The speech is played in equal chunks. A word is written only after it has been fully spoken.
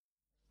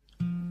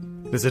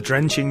There's a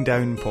drenching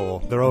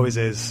downpour. There always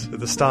is. At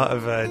the start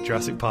of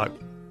Jurassic Park.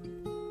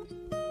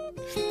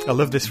 I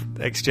love this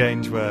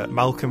exchange where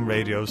Malcolm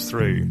radios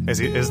through as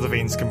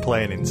Levine's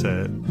complaining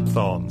to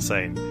Thorne,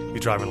 saying, "You're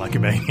driving like a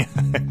maniac."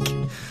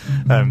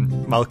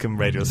 Malcolm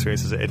radios through and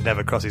says it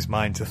never crossed his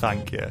mind to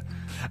thank you.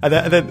 And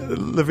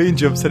then Levine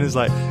jumps in and is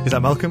like, "Is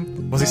that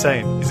Malcolm? What's he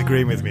saying? He's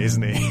agreeing with me,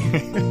 isn't he?"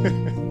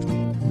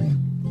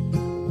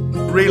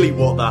 Really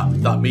what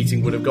that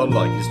meeting would have gone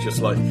like is just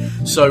like,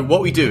 so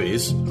what we do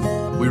is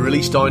we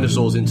release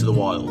dinosaurs into the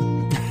wild.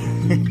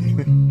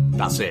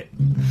 That's it.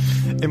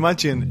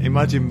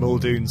 Imagine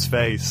Muldoon's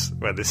face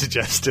when they're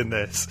suggesting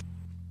this.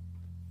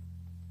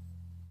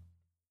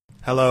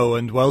 Hello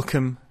and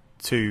welcome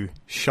to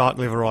Shark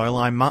Liver Oil.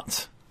 I'm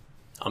Matt.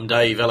 I'm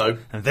Dave, hello.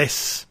 And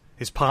this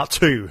is part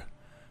 2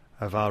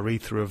 of our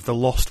read-through of The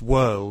Lost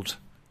World,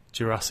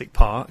 Jurassic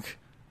Park,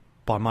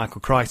 by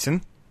Michael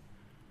Crichton.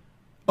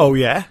 Oh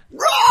yeah?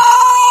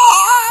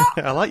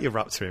 I like your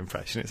raptor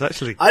impression. It's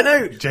actually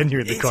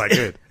genuinely quite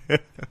good.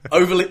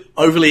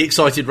 Overly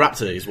excited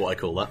raptor is what I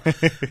call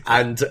that.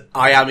 And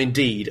I am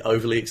indeed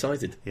overly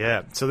excited.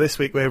 Yeah, so this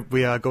week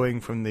we are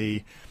going from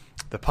the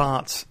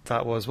part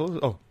that was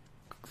the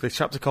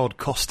chapter called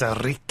Costa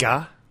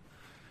Rica,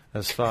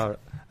 as far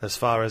as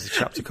the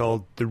chapter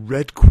called The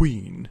Red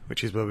Queen,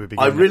 which is where we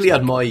begin. I really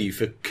admire you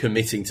for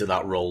committing to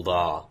that rolled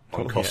R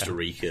on Costa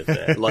Rica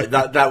there. Like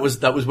that was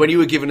when you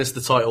were giving us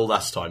the title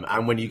last time,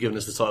 and when you've given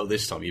us the title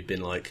this time, you've been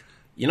like,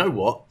 you know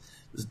what?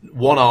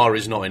 One R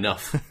is not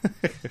enough.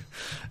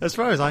 As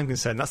far as I'm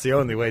concerned, that's the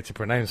only way to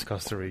pronounce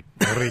Costa Rica.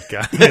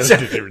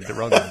 The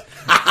wrong one.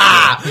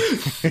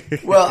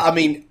 Well, I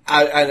mean,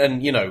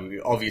 and you know,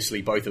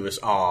 obviously both of us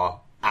are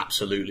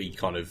absolutely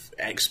kind of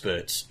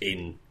experts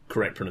in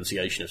correct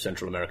pronunciation of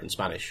Central American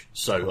Spanish,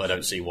 so I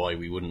don't see why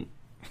we wouldn't,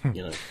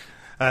 you know.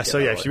 If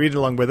you're reading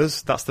along with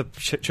us, that's the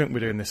chunk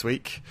we're doing this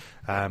week.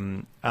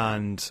 And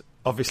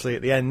obviously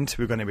at the end,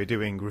 we're going to be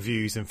doing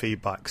reviews and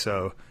feedback,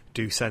 so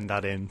do send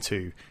that in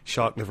to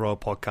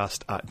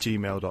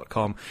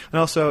sharkliveroilpodcast@gmail.com. And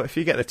also, if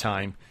you get the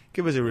time,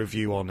 give us a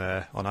review on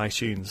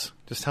iTunes.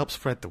 Just help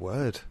spread the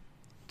word.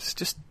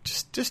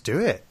 Just do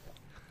it.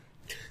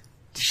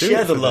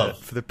 Share the love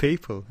for the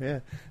people.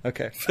 Yeah.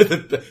 Okay.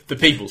 the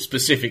people,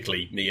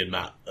 specifically me and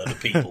Matt, are the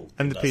people,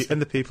 and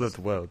the people of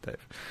the world,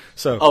 Dave.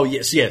 So. Oh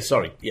yes, yeah.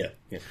 Sorry, yeah.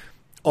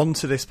 On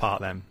to this part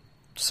then.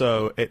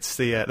 So it's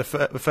the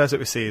first that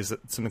we see is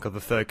something called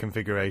the third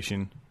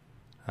configuration.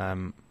 I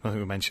think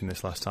we mentioned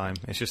this last time.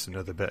 It's just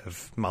another bit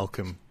of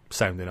Malcolm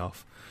sounding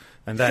off.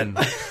 And then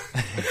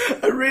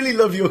I really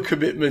love your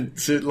commitment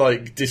to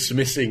like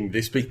dismissing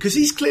this because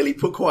he's clearly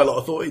put quite a lot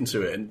of thought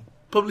into it, and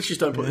publishers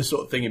don't put this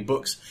sort of thing in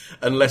books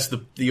unless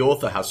the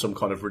author has some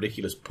kind of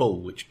ridiculous pull,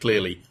 which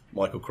clearly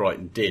Michael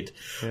Crichton did.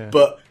 Yeah.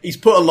 But he's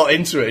put a lot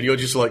into it, and you're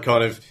just like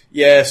kind of,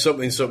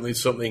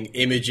 something,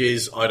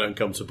 images. I don't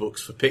come to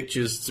books for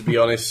pictures, to be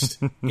honest.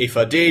 If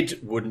I did,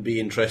 wouldn't be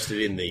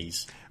interested in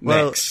these.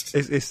 Well, Next.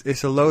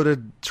 It's a load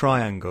of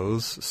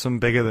triangles, some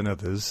bigger than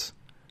others.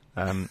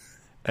 And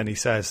he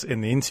says, in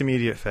the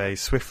intermediate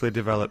phase, swiftly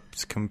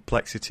developed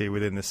complexity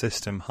within the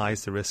system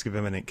hides the risk of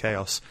imminent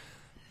chaos,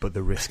 but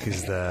the risk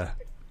is there.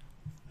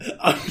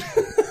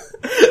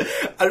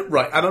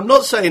 Right, and I'm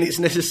not saying it's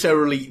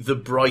necessarily the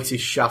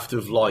brightest shaft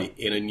of light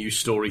in a new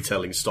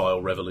storytelling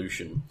style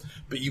revolution,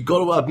 but you've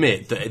got to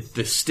admit that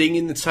the sting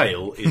in the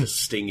tail is a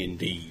sting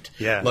indeed.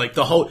 Yeah. Like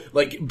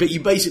but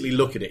you basically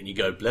look at it and you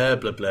go blah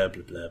blah blah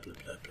blah blah blah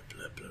blah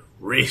blah blah.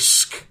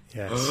 Risk.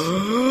 Yes.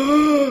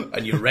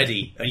 And you're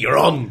ready, and you're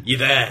on, you're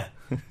there.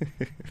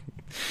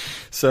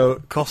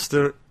 So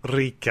Costa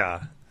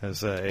Rica,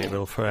 as it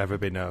will forever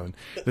be known.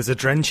 There's a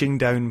drenching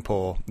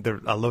downpour.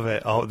 I love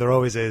it. Oh, there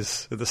always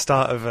is. At the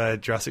start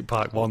of Jurassic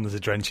Park 1, there's a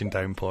drenching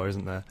downpour,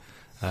 isn't there?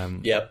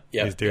 Yep.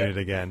 He's doing it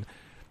again.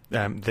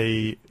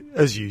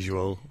 As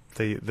usual,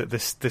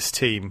 this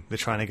team, they're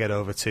trying to get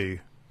over to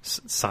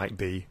Site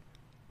B,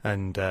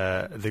 and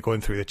they're going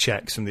through the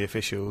checks from the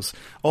officials.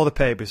 All the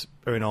papers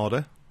are in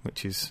order,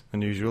 which is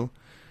unusual,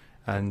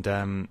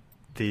 and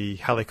the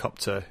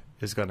helicopter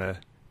is going to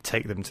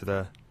take them to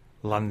the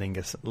landing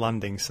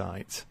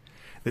site.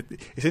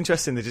 It's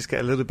interesting. They just get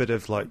a little bit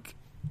of like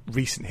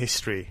recent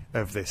history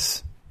of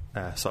this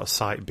sort of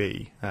Site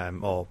B,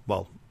 Isla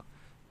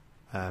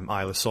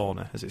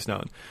Sorna as it's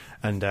known,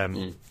 and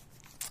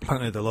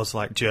apparently there was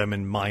like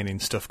German mining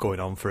stuff going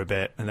on for a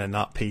bit, and then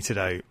that petered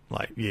out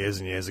like years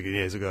and years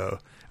ago,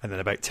 and then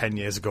about 10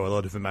 years ago, a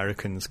lot of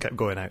Americans kept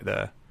going out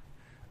there.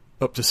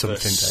 Up to something,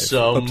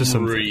 Dave. For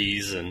some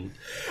reason.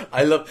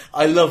 I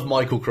love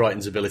Michael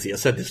Crichton's ability. I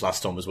said this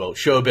last time as well.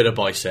 Show a bit of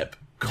bicep,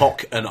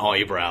 cock an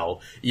eyebrow,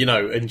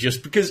 and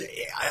just because...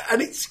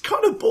 And it's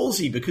kind of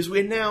ballsy because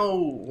we're now,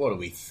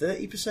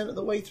 30% of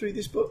the way through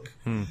this book?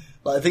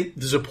 Like, I think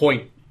there's a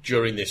point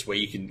during this where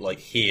you can, like,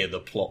 hear the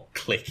plot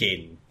click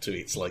in to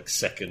its, like,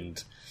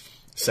 second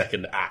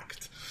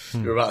act.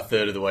 You're about a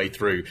third of the way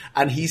through.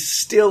 And he's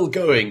still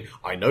going,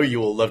 I know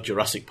you all love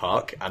Jurassic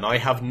Park, and I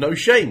have no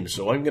shame,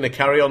 so I'm going to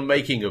carry on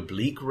making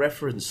oblique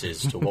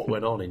references to what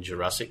went on in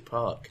Jurassic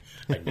Park.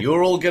 And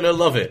you're all going to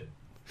love it.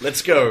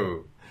 Let's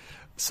go.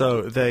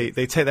 So they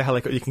take the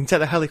helicopter. You can take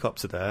the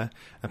helicopter there.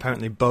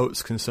 Apparently,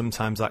 boats can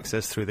sometimes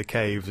access through the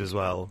caves as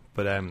well,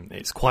 but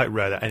it's quite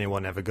rare that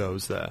anyone ever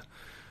goes there.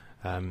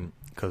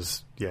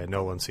 Because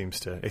no one seems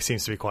to. It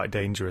seems to be quite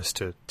dangerous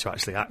to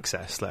actually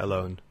access, let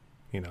alone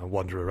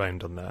wander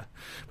around on there.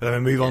 But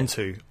then we move on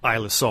to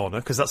Isla Sorna,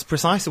 because that's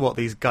precisely what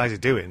these guys are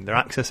doing. They're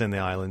accessing the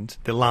island.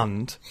 They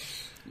land.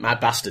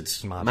 Mad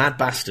bastards. Mad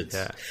bastards.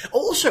 Yeah.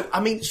 Also, I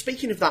mean,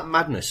 speaking of that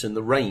madness and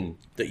the rain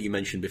that you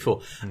mentioned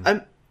before,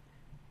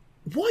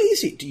 why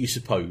is it, do you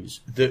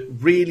suppose, that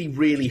really,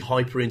 really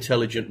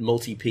hyper-intelligent,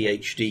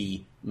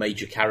 multi-PhD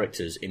major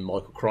characters in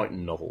Michael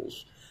Crichton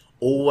novels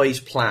always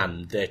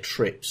plan their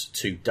trips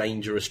to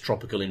dangerous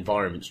tropical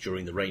environments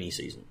during the rainy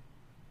season?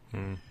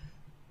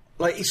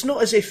 Like, it's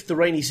not as if the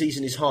rainy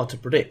season is hard to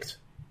predict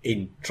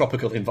in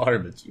tropical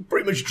environments. You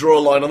pretty much draw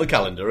a line on the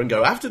calendar and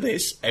go, after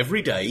this,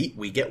 every day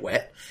we get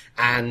wet,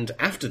 and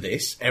after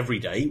this, every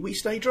day we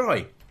stay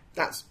dry.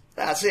 That's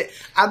it.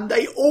 And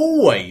they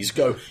always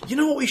go, you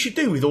know what we should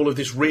do with all of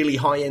this really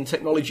high-end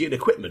technology and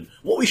equipment?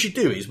 What we should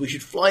do is we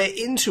should fly it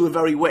into a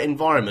very wet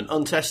environment,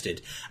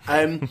 untested,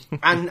 and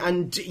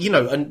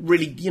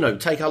really,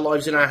 take our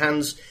lives in our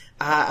hands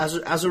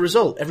as a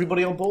result.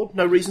 Everybody on board?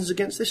 No reasons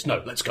against this?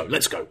 No, let's go.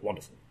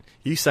 Wonderful.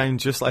 You sound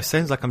just like,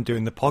 sounds like I'm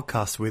doing the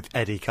podcast with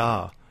Eddie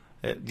Carr.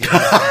 Now,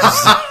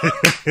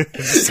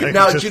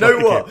 do you know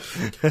what?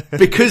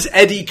 Because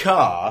Eddie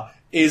Carr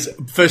is,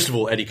 first of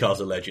all, Eddie Carr's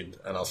a legend,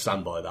 and I'll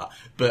stand by that,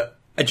 but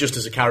just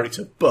as a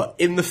character. But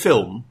in the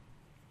film,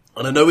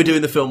 and I know we're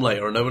doing the film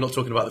later, I know we're not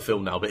talking about the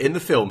film now, but in the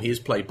film he is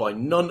played by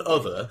none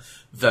other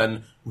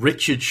than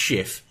Richard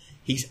Schiff.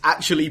 He's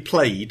actually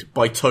played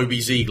by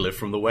Toby Ziegler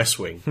from The West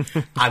Wing.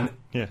 And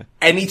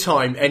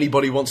anytime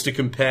anybody wants to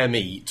compare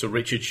me to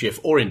Richard Schiff,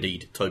 or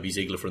indeed Toby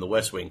Ziegler from The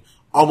West Wing,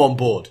 I'm on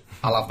board.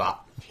 I'll have that.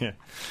 Yeah.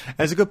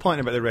 There's a good point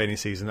about the rainy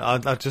season.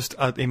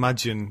 I'd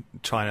imagine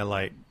trying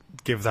to,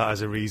 give that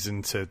as a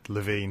reason to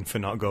Levine for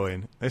not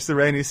going. It's the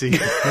rainy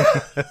season.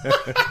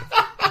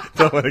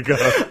 Don't want to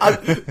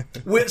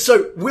go.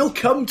 So we'll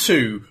come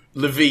to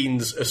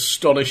Levine's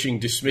astonishing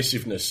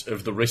dismissiveness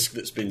of the risk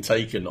that's been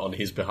taken on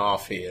his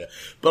behalf here.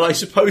 But I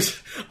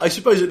suppose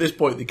at this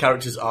point the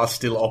characters are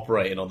still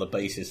operating on the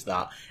basis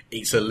that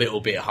it's a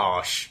little bit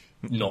harsh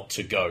not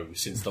to go,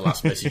 since the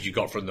last message you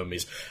got from them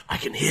is, I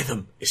can hear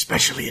them,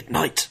 especially at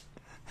night.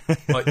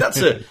 Like,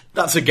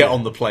 that's a get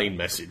on the plane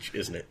message,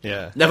 isn't it?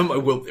 Yeah. Never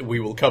mind. We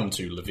will come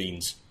to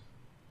Levine's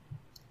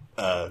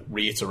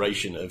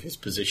reiteration of his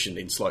position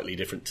in slightly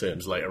different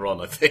terms later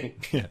on, I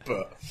think. Yeah.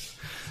 But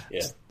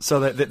yeah. So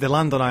they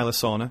land on Isla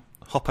Sorna,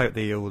 hop out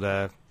the old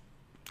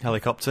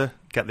helicopter,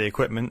 get the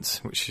equipment,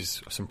 which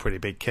is some pretty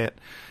big kit.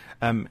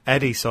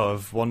 Eddie sort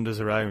of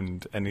wanders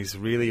around and he's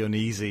really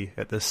uneasy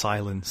at the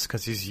silence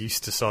because he's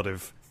used to sort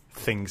of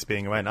things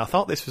being around. I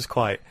thought this was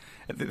quite.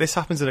 This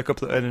happens in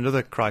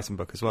another Crichton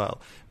book as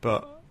well,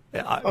 but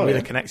it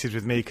really connected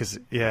with me because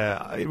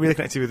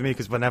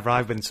whenever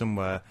I've been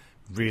somewhere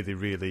really,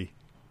 really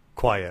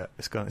quiet,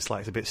 it's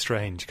a bit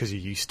strange because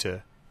you're used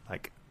to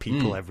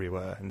people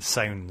everywhere and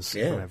sounds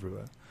from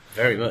everywhere.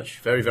 Very much,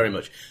 very, very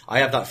much. I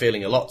have that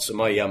feeling a lot. So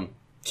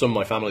some of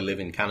my family live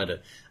in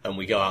Canada, and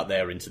we go out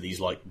there into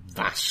these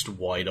vast,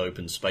 wide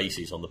open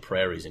spaces on the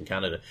prairies in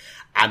Canada,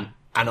 and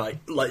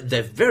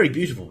they're very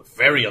beautiful, but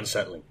very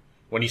unsettling.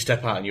 When you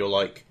step out and you're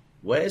like,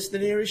 where's the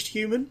nearest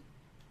human?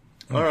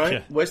 All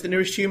right, where's the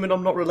nearest human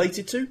I'm not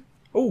related to?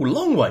 Oh,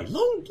 long way,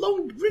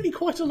 long, really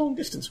quite a long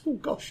distance. Oh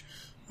gosh,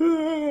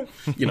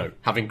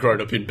 having grown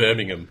up in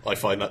Birmingham, I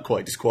find that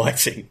quite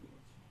disquieting.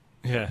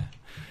 Yeah.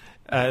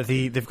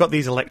 They've got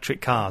these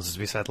electric cars, as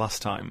we said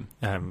last time,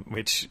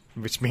 which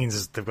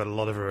means they've got a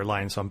lot of a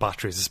reliance on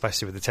batteries,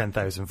 especially with the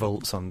 10,000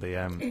 volts on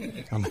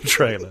the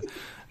trailer.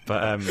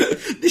 But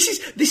this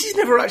is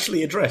never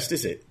actually addressed,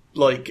 is it?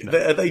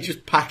 Are they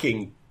just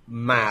packing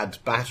mad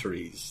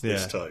batteries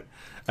this time?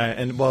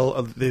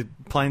 They're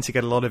planning to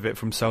get a lot of it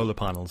from solar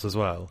panels as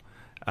well.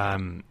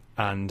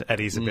 And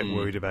Eddie's a bit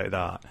worried about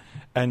that.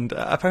 And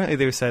apparently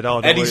they said,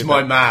 Eddie's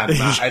my man,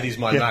 Matt. Eddie's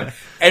my man.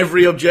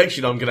 Every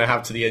objection I'm going to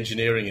have to the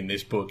engineering in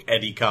this book,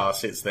 Eddie Carr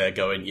sits there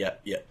going, yeah,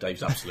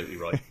 Dave's absolutely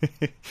right.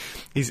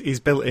 He's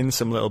built in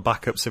some little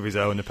backups of his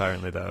own,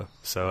 apparently, though.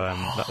 So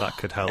that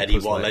could help. Eddie,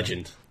 what a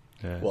legend.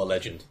 Yeah. What a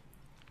legend.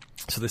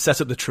 So they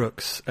set up the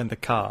trucks and the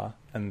car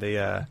and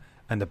the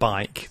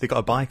bike. They got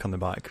a bike on the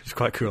bike, which is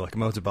quite cool, like a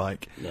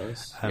motorbike.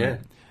 Nice.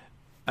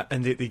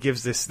 And he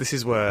gives this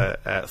is where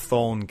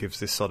Thorne gives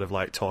this sort of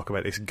talk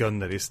about this gun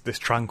that this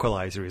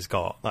tranquilizer he's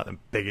got, the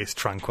biggest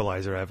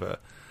tranquilizer ever.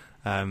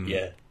 And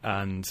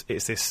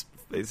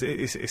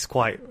it's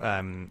quite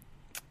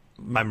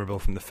memorable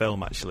from the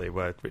film, actually,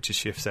 where Richard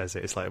Schiff says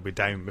it. It's like we're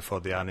down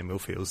before the animal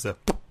feels the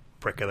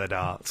prick of the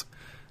dart.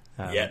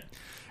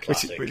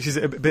 Which is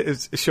a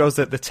bit. It shows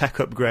that the tech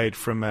upgrade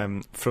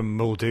from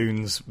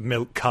Muldoon's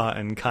milk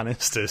carton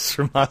canisters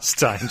from last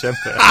time.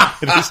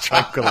 It is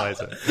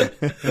tranquilizer.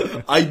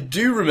 I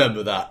do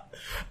remember that.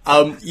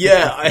 I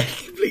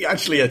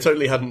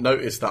totally hadn't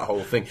noticed that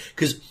whole thing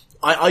because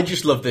I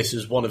just love this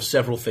as one of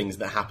several things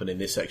that happen in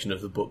this section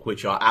of the book,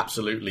 which are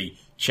absolutely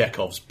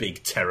Chekhov's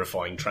big,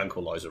 terrifying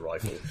tranquilizer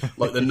rifle.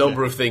 Like the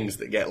number of things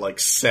that get like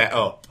set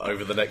up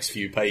over the next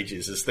few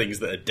pages as things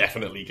that are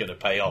definitely going to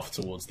pay off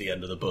towards the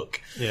end of the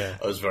book. Yeah.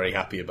 I was very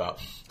happy about.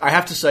 I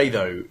have to say,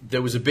 though,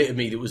 there was a bit of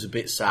me that was a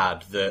bit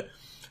sad that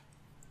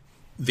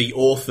the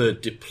author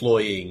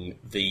deploying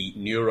the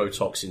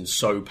neurotoxin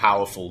so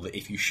powerful that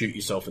if you shoot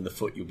yourself in the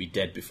foot, you'll be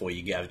dead before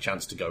you get a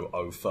chance to go,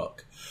 oh,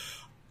 fuck.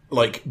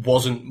 Like,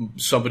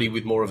 wasn't somebody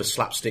with more of a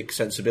slapstick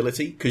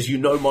sensibility? Because you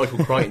know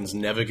Michael Crichton's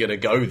never going to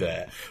go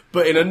there.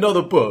 But in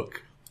another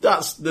book,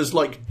 there's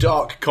like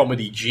dark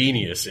comedy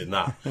genius in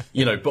that.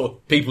 You know,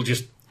 but people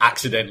just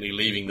accidentally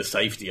leaving the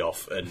safety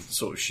off and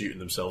sort of shooting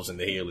themselves in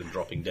the heel and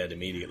dropping dead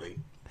immediately.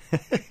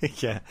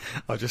 Yeah,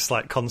 or just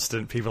like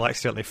constant people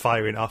accidentally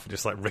firing off and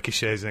just like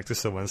ricochets next to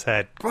someone's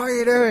head. What are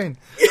you doing?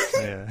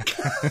 Yeah.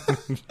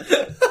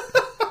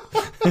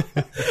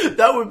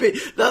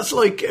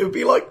 It would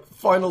be like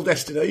Final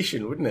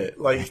Destination, wouldn't it?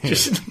 Like,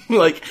 just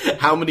like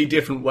how many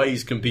different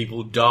ways can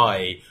people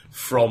die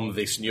from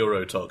this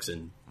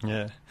neurotoxin?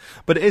 Yeah,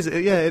 but it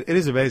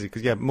is amazing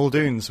because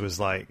Muldoon's was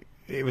like,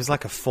 it was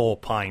like a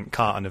 4-pint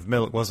carton of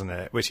milk, wasn't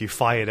it? Which he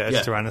fired at a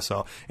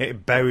tyrannosaur.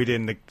 It buried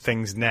in the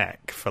thing's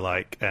neck for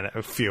like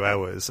a few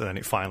hours, and then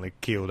it finally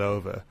keeled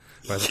over.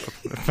 Whereas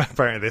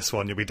apparently this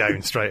one you'll be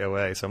down straight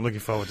away. So I'm looking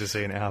forward to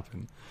seeing it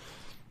happen.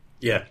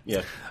 Yeah.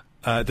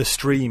 The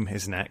stream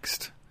is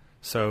next.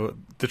 So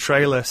the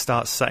trailer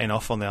starts setting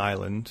off on the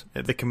island.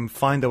 They can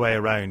find their way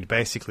around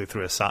basically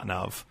through a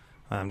sat-nav.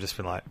 I'm just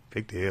been like,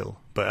 big deal.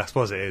 But I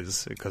suppose it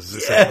is, because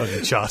it's an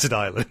uncharted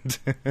island.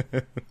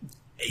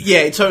 Yeah,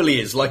 it totally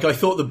is. Like, I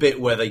thought the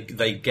bit where they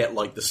get,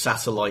 like, the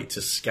satellite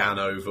to scan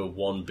over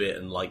one bit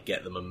and, like,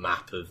 get them a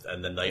map of,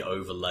 and then they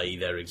overlay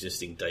their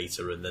existing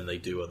data and then they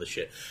do other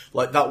shit.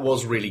 Like, that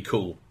was really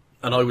cool.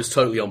 And I was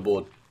totally on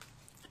board.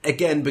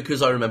 Again,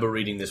 because I remember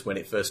reading this when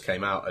it first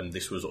came out, and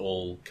this was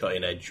all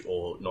cutting edge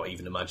or not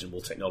even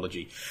imaginable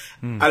technology.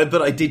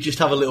 But I did just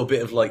have a little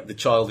bit of, like, the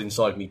child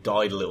inside me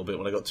died a little bit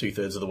when I got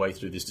 2/3 of the way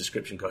through this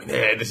description, going,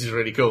 "Yeah, this is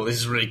really cool. This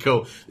is really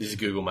cool. This is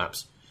Google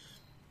Maps.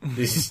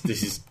 This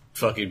is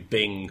fucking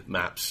Bing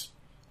Maps.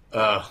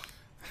 Tempest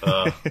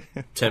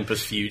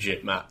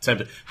Fugit map.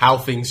 How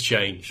things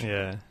change."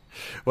 Yeah.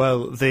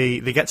 Well, they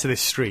get to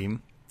this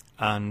stream,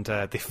 and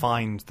they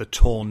find the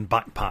torn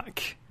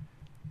backpack.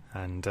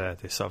 And they're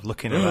sort of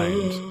looking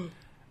around,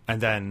 and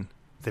then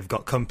they've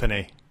got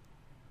company.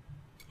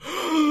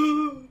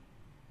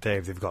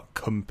 Dave, they've got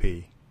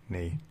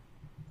company.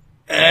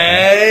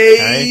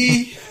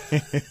 Hey!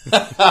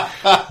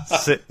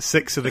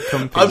 Six of the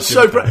company. I'm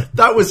so proud.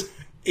 That was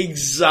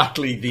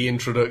exactly the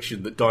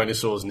introduction that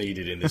dinosaurs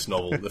needed in this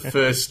novel. The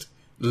first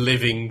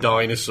living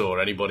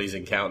dinosaur anybody's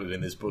encountered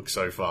in this book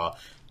so far.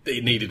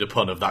 It needed a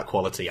pun of that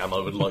quality, and I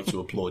would like to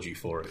applaud you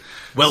for it.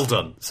 Well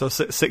done. So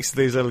 6 of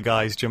these little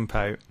guys jump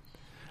out.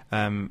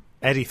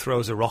 Eddie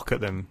throws a rock at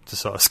them to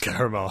sort of scare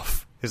them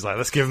off. He's like,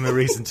 let's give them a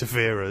reason to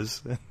fear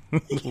us.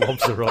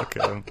 Lobs a rock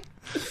at them.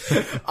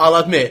 I'll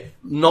admit,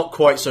 not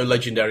quite so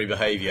legendary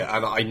behaviour,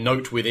 and I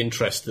note with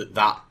interest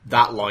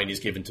that line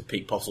is given to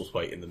Pete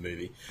Postlethwaite in the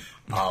movie.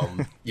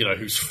 You know,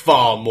 who's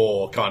far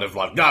more kind of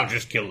like, no,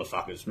 just kill the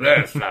fuckers.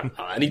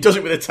 And he does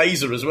it with a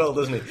taser as well,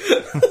 doesn't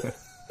he?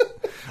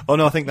 Oh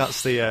no, I think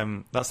that's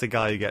the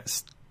guy who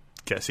gets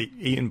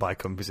eaten by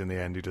Compass in the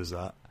end who does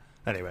that.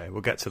 Anyway, we'll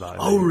get to that.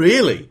 Oh,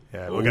 really?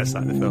 Yeah, we'll get to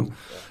that in the film.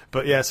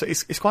 But yeah, so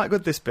it's quite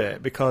good, this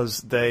bit, because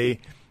they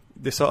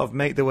sort of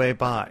make their way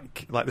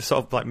back, like they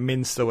sort of like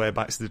mince their way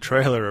back to the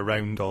trailer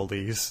around all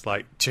these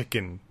like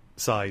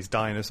chicken-sized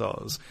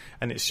dinosaurs,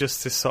 and it's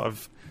just this sort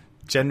of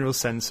general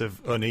sense of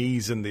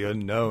unease and the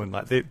unknown.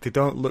 Like they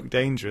don't look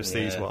dangerous,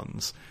 these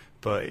ones,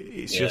 but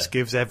it just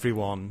gives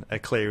everyone a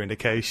clear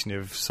indication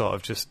of sort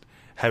of just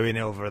how in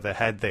over their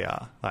head they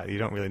are. Like you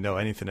don't really know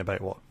anything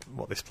about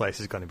what this place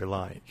is going to be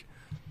like.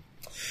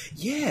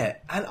 Yeah,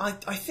 and I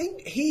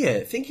think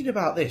here, thinking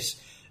about this,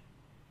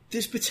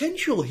 there's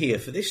potential here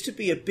for this to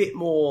be a bit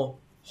more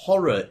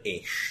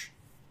horror-ish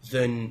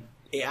than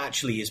it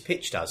actually is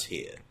pitched as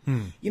here.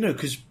 You know,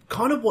 because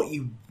kind of what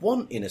you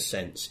want, in a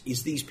sense,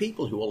 is these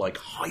people who are, like,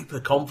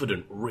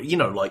 hyper-confident, you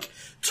know, like,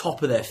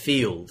 top of their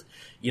field,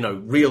 you know,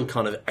 real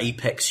kind of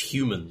apex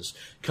humans,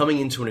 coming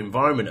into an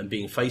environment and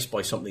being faced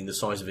by something the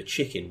size of a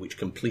chicken, which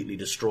completely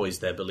destroys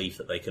their belief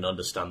that they can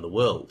understand the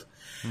world.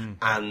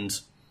 And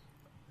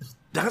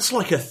that's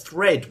like a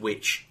thread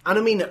which, and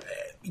I mean,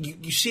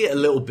 you see it a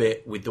little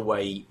bit with the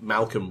way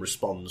Malcolm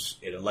responds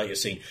in a later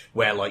scene,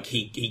 where like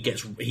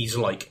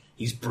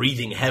he's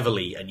breathing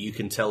heavily, and you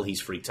can tell he's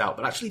freaked out.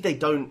 But actually, he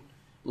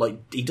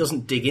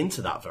doesn't dig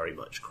into that very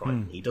much.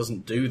 Crichton, he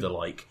doesn't do the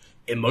like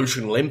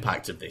emotional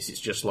impact of this.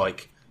 It's just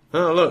like,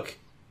 oh look,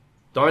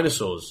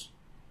 dinosaurs.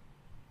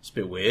 It's a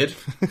bit weird.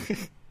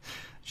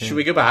 Should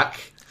we go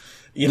back?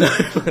 You know,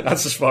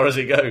 that's as far as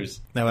it goes.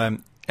 Now,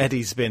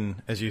 Eddie's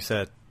been, as you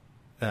said.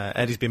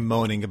 Eddie's been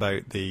moaning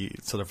about the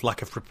sort of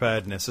lack of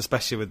preparedness,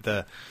 especially with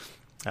the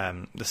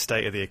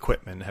state of the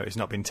equipment, how it's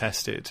not been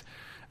tested.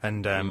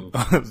 And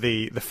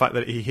the fact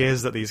that he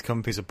hears that these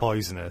companies are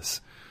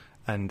poisonous,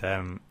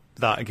 and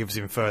that gives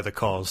him further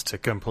cause to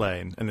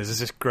complain. And there's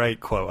this great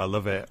quote, I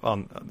love it,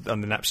 on the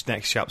next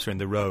chapter in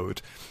The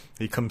Road.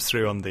 He comes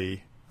through on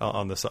the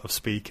sort of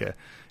speaker,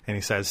 and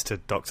he says to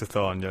Dr.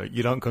 Thorne,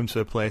 you don't come to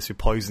a place with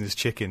poisonous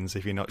chickens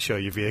if you're not sure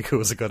your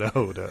vehicles are going to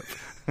hold up.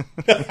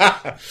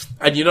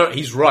 And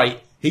he's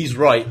right. He's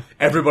right.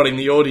 Everybody in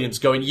the audience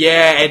going,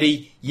 yeah,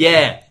 Eddie,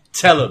 yeah,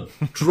 tell him.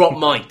 Drop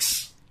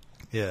mics.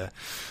 Yeah.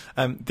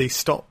 They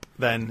stop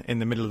then in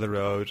the middle of the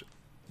road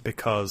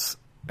because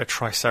a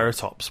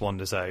Triceratops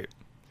wanders out.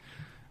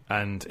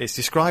 And it's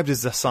described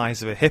as the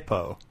size of a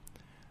hippo.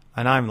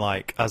 And I'm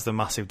like, as the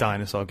massive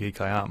dinosaur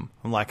geek I am,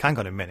 I'm like, hang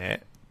on a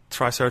minute.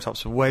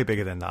 Triceratops are way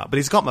bigger than that. But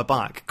he's got my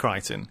back,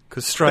 Crichton,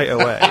 because straight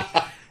away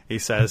he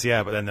says,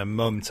 yeah, but then the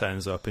mum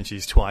turns up and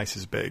she's twice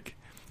as big.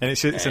 And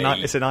it's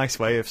a nice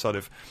way of sort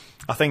of,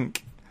 I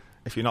think,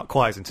 if you're not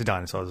quite into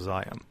dinosaurs as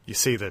I am, you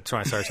see the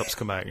Triceratops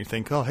come out and you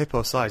think, oh,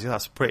 hippo size, yeah,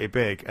 that's pretty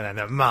big. And then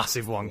a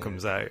massive one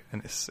comes out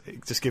and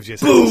it just gives you a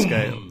sense of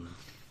scale.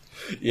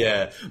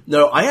 Yeah.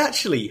 No, I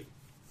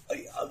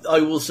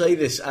will say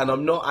this, and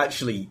I'm not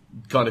actually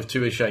kind of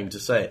too ashamed to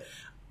say it.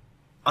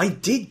 I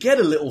did get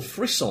a little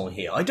frisson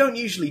here. I don't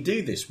usually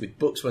do this with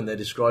books when they're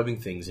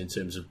describing things in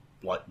terms of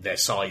like their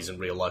size and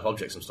real life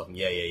objects and stuff. And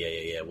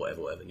yeah,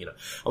 whatever.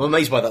 I'm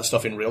amazed by that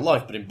stuff in real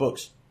life, but in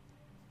books,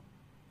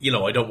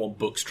 I don't want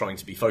books trying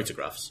to be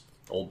photographs.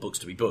 I want books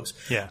to be books.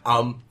 Yeah.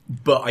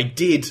 But I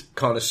did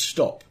kind of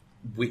stop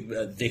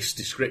with this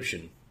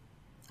description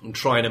and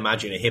try and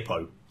imagine a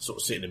hippo sort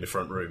of sitting in the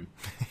front room,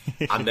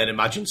 and then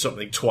imagine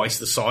something twice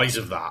the size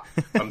of that,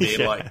 and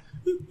being like,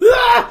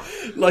 ah!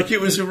 Like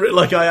it was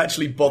like I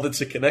actually bothered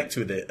to connect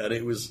with it, and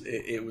it was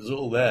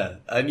all there.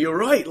 And you're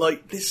right,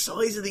 like the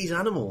size of these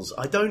animals.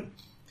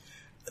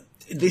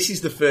 This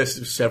is the first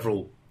of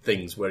several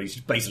things where he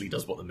basically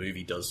does what the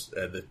movie does,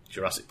 the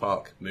Jurassic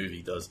Park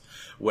movie does,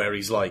 where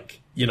he's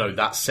like,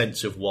 that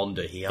sense of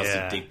wonder. He has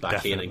to dig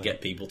back in and get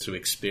people to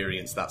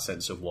experience that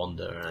sense of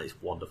wonder, and it's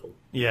wonderful.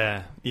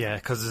 Yeah,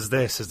 because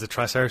there's the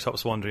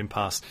Triceratops wandering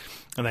past,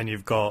 and then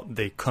you've got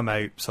they come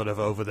out sort of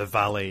over the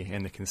valley,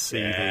 and they can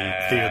see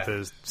the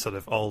others, sort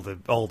of all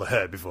the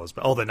herbivores,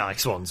 but all the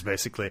nice ones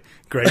basically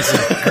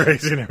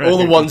grazing around. All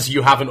the ones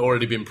you haven't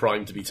already been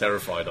primed to be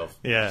terrified of.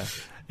 Yeah.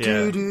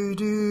 Do, do,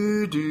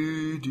 do,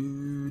 do,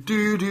 do,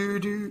 do, do,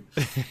 do.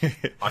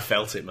 I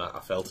felt it, Matt. I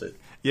felt it.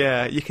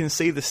 Yeah, you can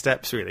see the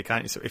steps really,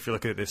 can't you? So if you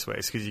look at it this way,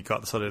 it's because you've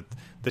got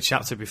the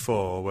chapter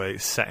before where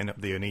it's setting up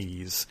the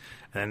unease,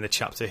 and then the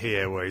chapter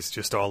here where it's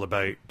just all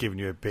about giving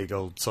you a big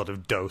old sort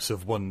of dose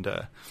of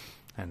wonder,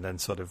 and then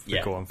sort of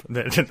go on,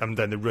 and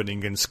then the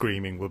running and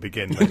screaming will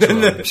begin.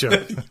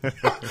 Sure.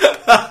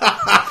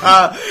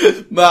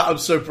 Matt, I'm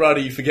so proud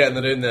of you for getting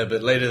that in there,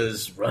 but later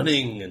there's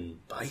running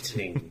and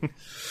biting.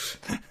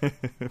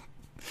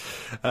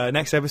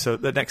 Next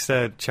episode, the next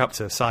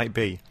chapter, Site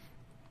B.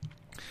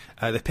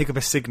 They pick up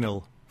a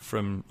signal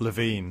from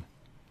Levine.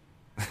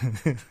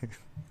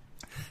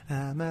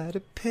 I'm at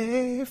a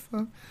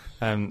payphone.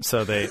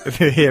 So they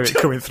hear it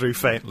coming through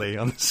faintly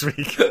on the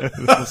speaker.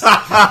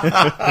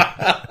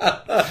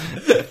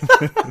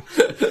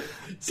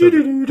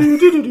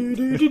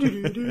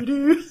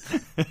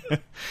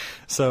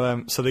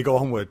 So they go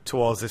onward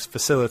towards this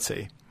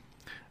facility.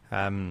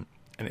 And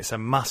it's a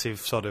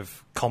massive sort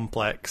of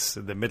complex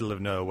in the middle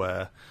of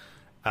nowhere,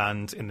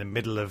 and in the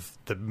middle of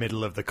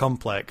the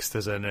complex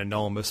there's an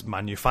enormous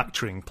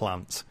manufacturing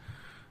plant.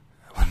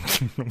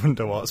 I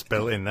wonder what's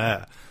built in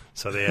there.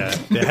 So they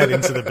head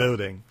into the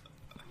building.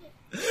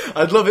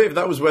 I'd love it if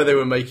that was where they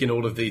were making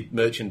all of the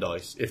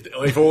merchandise.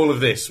 If all of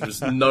this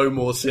was no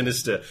more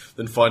sinister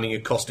than finding a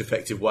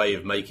cost-effective way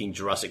of making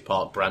Jurassic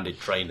Park branded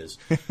trainers.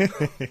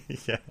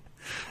 Yeah.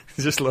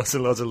 There's just lots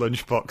and lots of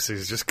lunch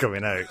boxes just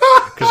coming out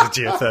because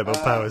the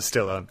geothermal power's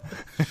still on.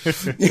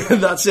 Yeah,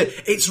 that's it.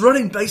 It's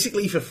running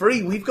basically for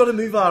free. We've got to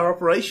move our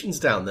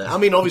operations down there. I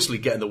mean, obviously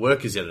getting the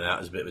workers in and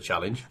out is a bit of a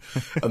challenge.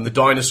 And the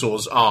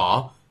dinosaurs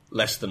are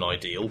less than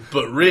ideal.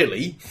 But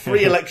really,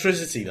 free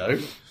electricity, though.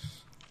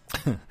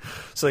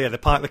 So yeah, they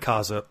park the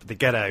cars up, they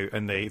get out,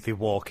 and they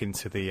walk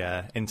into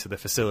the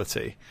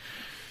facility.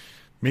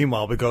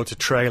 Meanwhile, we go to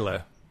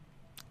trailer,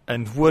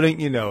 and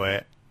wouldn't you know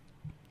it,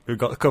 we've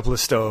got a couple of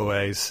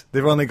stowaways.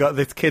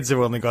 The kids have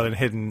only got it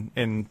hidden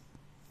in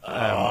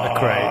a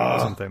crate or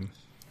something.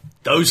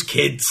 Those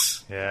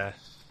kids. Yeah.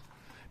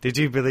 Did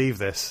you believe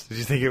this? Did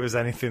you think it was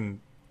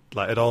anything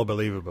like at all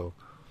believable?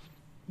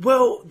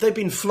 Well, they've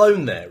been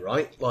flown there,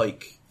 right?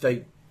 Like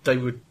they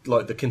would,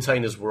 like the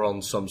containers were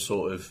on some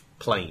sort of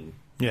plane.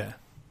 Yeah.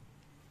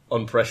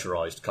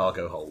 Unpressurized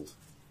cargo hold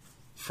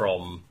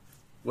from,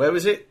 where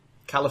was it?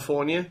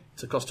 California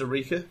to Costa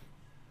Rica?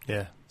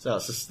 Yeah. So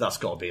that's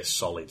got to be a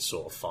solid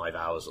sort of 5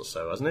 hours or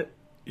so, hasn't it?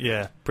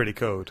 Yeah, pretty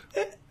cold.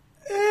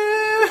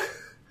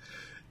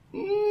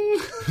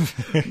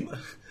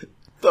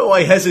 Though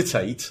I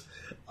hesitate,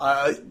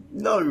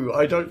 no,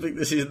 I don't think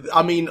this is...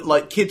 I mean,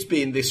 like, kids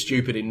being this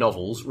stupid in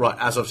novels, right,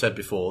 as I've said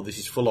before, this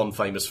is full-on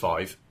Famous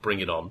Five,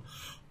 bring it on.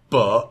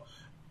 But...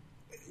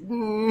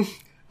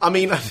 I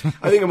mean, I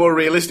think a more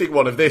realistic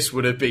one of this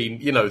would have been,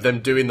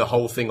 them doing the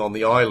whole thing on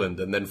the island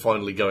and then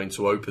finally going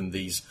to open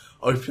these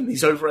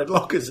overhead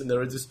lockers, and there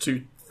are just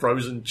two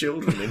frozen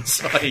children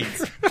inside.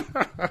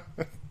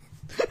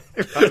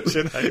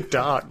 Imagine how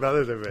dark that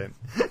would have been.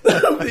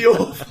 That would be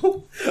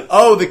awful.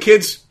 Oh, the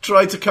kids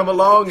tried to come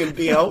along and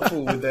be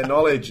helpful with their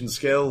knowledge and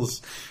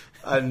skills,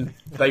 and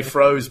they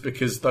froze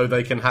because though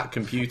they can hack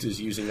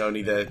computers using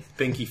only their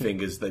pinky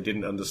fingers, they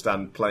didn't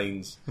understand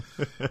planes.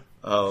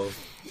 Oh.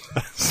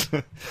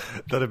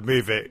 That'd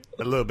move it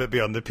a little bit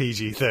beyond the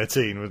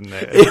PG-13, wouldn't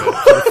it?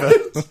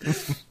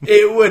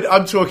 It would.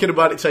 I'm talking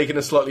about it taking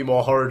a slightly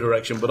more horror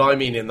direction, but I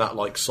mean in that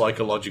like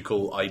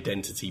psychological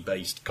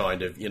identity-based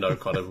kind of,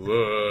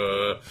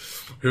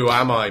 who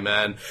am I,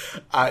 man?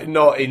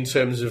 Not in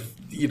terms of,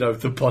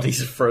 the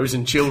bodies of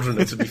frozen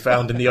children are to be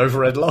found in the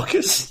overhead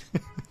lockers.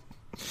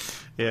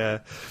 Yeah.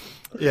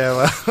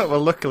 Yeah, well,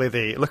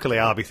 luckily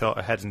Arby thought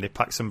ahead and they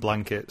packed some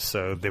blankets,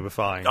 so they were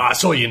fine.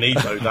 That's all you need,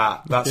 though.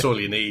 That's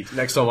all you need.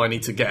 Next time I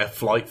need to get a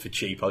flight for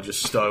cheap, I'll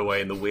just stow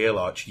away in the wheel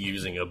arch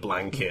using a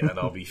blanket, and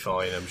I'll be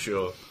fine, I'm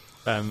sure.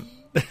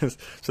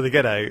 So they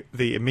get out.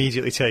 They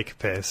immediately take a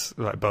piss,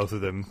 like both of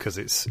them, because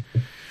it's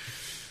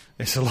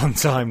a long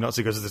time not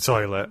to go to the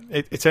toilet.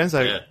 It turns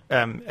out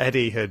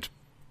Eddie had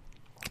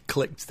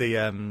clicked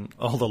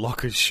all the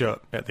lockers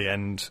shut at the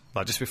end,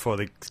 like just before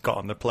they got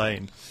on the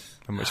plane.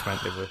 And which meant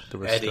they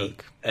were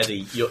stuck.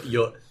 Eddie,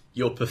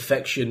 your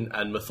perfection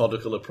and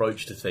methodical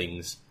approach to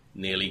things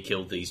nearly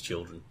killed these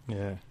children.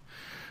 Yeah.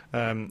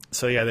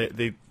 So yeah,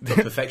 but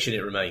perfection it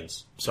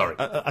remains. Sorry,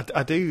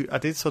 I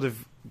did sort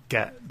of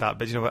get that,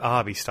 but when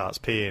Arby starts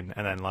peeing,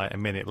 and then like a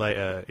minute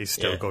later he's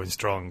still going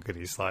strong, and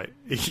he's like,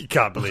 he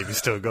can't believe he's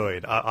still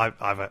going.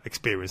 I've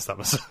experienced that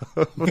myself.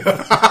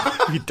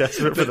 You're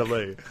desperate for the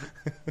loo.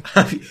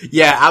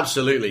 Yeah,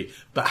 absolutely.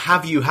 But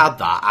have you had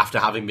that after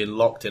having been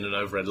locked in an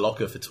overhead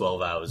locker for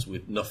 12 hours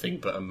with nothing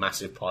but a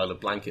massive pile of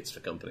blankets for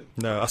company?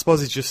 No, I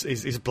suppose it's just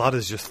his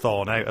bladder's just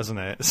thawed out, hasn't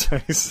it? So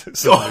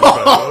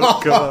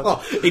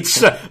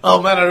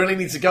oh man, I really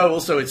need to go.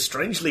 Also, it's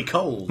strangely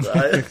cold.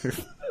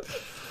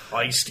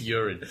 Iced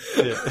urine.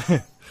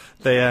 Yeah.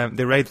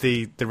 They raid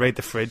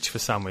the fridge for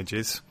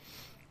sandwiches.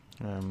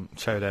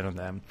 Chow down on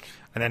them,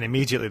 and then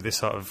immediately they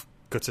sort of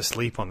go to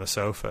sleep on the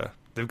sofa.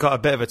 They've got a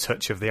bit of a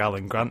touch of the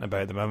Alan Grant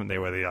about the moment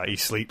where he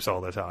sleeps all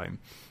the time,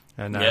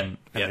 and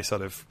they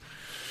sort of.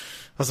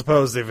 I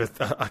suppose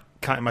I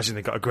can't imagine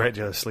they got a great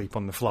deal of sleep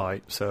on the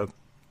flight, so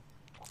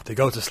they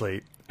go to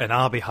sleep, and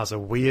Arby has a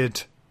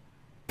weird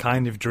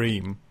kind of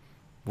dream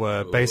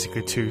where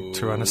basically two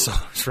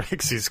Tyrannosaurus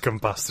Rexes come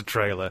past the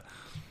trailer,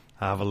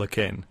 have a look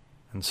in,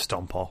 and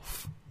stomp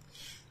off.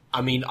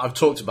 I mean, I've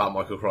talked about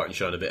Michael Crichton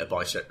showing a bit of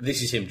bicep.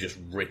 This is him just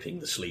ripping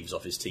the sleeves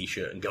off his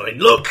T-shirt and going,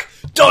 "Look,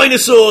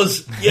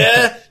 dinosaurs!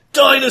 Yeah,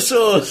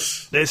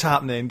 dinosaurs! It's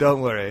happening,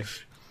 don't worry."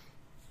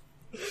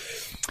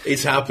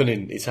 It's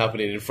happening. It's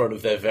happening in front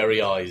of their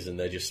very eyes, and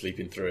they're just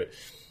sleeping through it.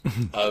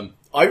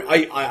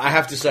 I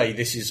have to say,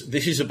 this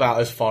is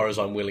about as far as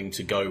I'm willing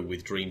to go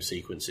with dream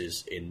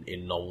sequences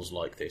in novels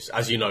like this.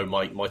 As you know,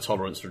 my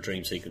tolerance for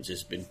dream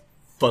sequences has been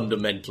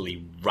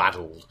fundamentally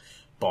rattled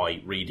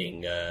by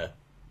reading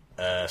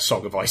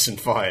Song of Ice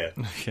and Fire,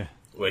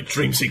 where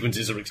dream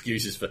sequences are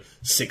excuses for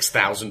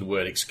 6,000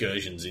 word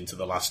excursions into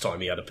the last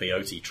time he had a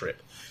peyote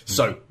trip.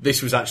 So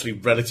this was actually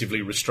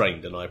relatively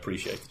restrained, and I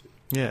appreciated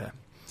it. Yeah.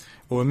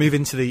 Well, we move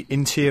into the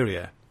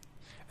interior,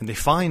 and they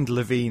find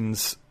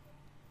Levine's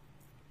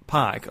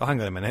pack. Oh, hang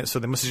on a minute. So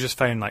they must have just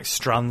found like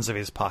strands of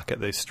his pack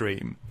at this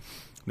stream.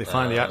 They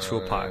find the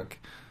actual pack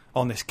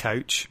on this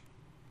couch.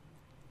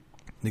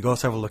 They go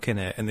to have a look in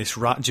it, and this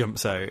rat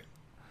jumps out.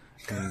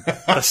 And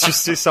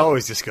it's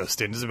always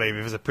disgusting, doesn't it?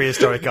 If it's a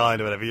prehistoric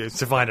island or whatever,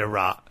 to find a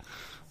rat.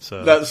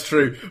 So that's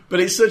true, but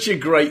it's such a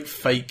great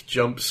fake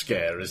jump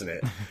scare, isn't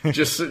it?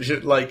 Just such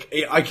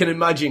a, I can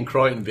imagine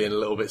Crichton being a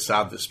little bit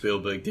sad that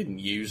Spielberg didn't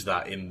use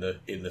that in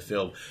the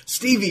film.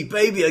 "Stevie,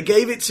 baby, I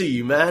gave it to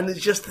you, man. It's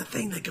just the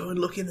thing. They go and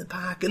look in the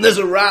pack, and there's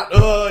a rat.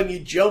 And you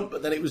jump,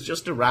 but then it was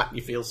just a rat, and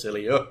you feel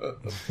silly.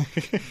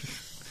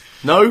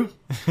 No?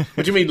 What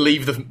do you mean?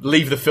 Leave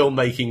the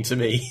filmmaking to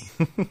me.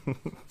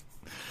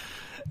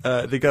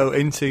 They go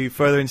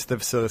further into the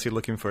facility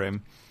looking for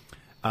him,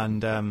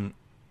 and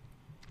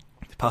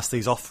past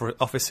these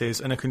offices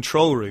and a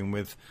control room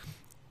with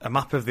a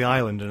map of the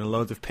island and a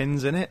load of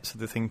pins in it. So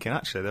they're thinking,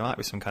 actually, there might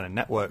be some kind of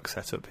network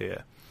set up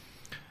here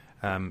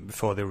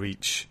before they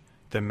reach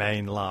the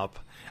main lab.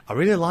 I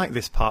really like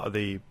this part of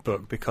the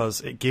book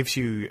because it gives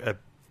you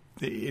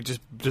it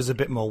just does a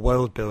bit more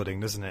world building,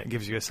 doesn't it? It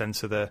gives you a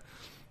sense of the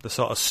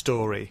sort of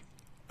story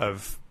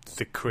of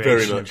the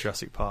creation of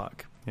Jurassic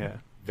Park. Yeah.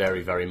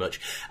 Very, very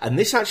much. And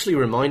this actually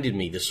reminded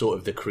me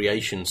the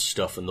creation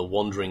stuff and the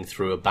wandering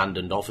through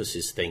abandoned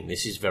offices thing.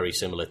 This is very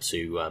similar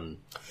to...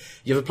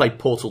 you ever played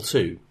Portal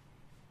 2?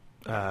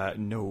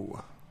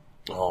 No.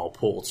 Oh,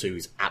 Portal 2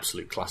 is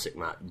absolute classic,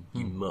 Matt.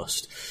 You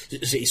must.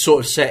 It's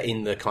sort of set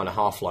in the kind of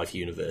Half-Life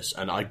universe,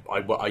 and I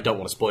don't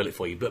want to spoil it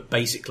for you, but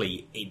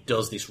basically it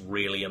does this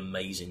really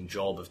amazing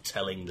job of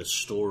telling the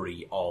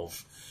story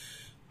of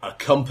a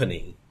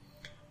company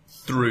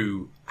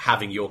through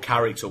having your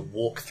character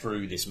walk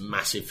through this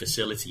massive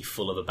facility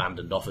full of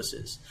abandoned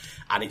offices.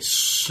 And it's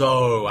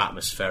so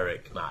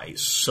atmospheric, Matt.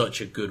 It's such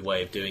a good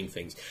way of doing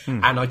things.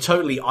 And I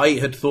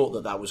had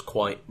thought that was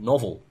quite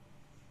novel.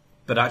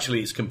 But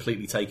actually it's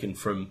completely taken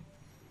from,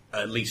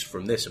 at least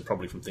from this and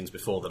probably from things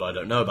before that I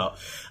don't know about.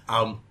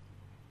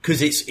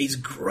 Because it's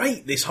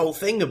great, this whole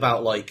thing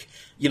about, like,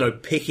 you know,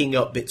 picking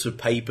up bits of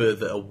paper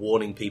that are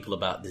warning people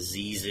about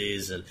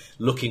diseases and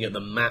looking at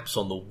the maps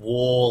on the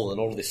wall and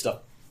all of this stuff.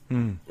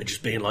 And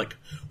just being like,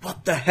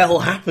 what the hell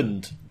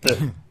happened?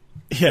 That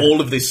all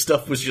of this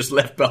stuff was just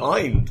left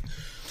behind.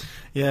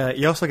 Yeah,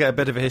 you also get a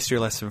bit of a history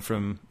lesson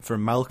from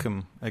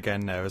Malcolm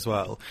again there as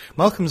well.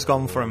 Malcolm's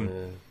gone from,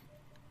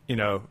 you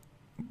know,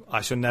 I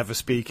shall never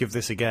speak of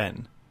this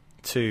again,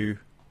 to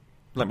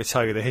let me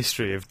tell you the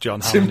history of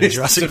John Hammond in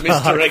Jurassic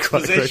Park. Mr.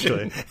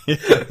 Exposition.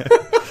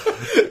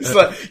 It's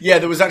like,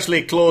 there was actually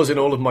a clause in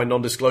all of my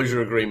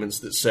non-disclosure agreements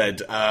that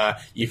said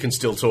you can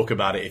still talk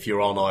about it if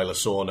you're on Isla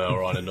Sorna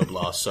or Isla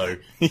Nublar, so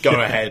go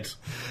ahead.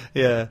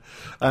 Yeah.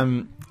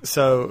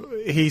 So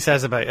he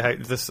says about how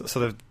this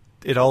sort of,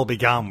 it all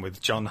began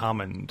with John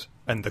Hammond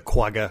and the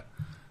quagga,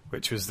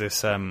 which was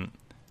this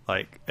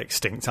like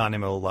extinct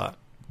animal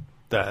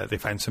that they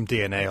found some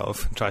DNA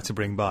of and tried to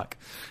bring back,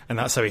 and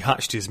that's how he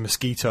hatched his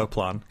mosquito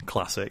plan,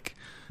 classic,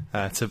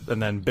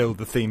 and then build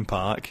the theme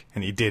park,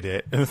 and he did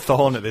it. And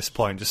Thorne at this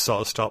point just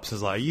sort of stops and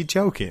is like, "Are you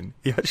joking?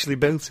 You actually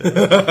built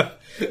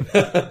it?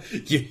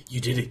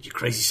 you did it, you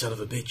crazy son of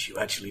a bitch! You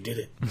actually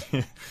did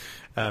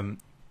it."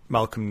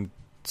 Malcolm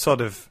sort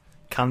of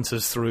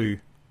canters through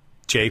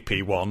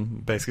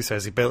JP1, basically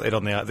says he built it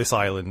on this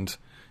island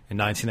in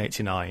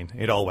 1989.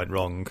 It all went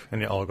wrong,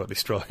 and it all got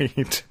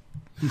destroyed.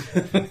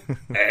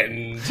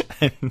 End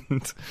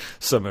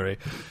summary.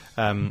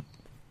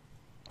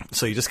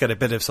 So you just get a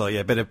bit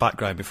of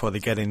background before they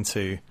get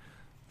into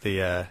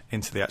the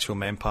actual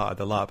main part of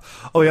the lab.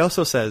 Oh, he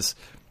also says,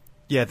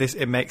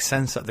 it makes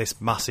sense that this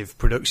massive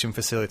production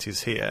facility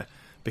is here,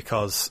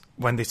 because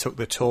when they took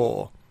the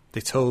tour,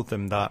 they told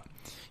them that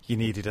you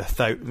needed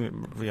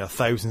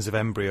thousands of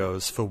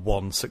embryos for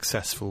one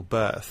successful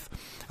birth.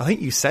 I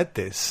think you said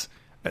this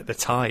at the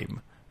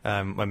time.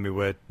 When we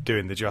were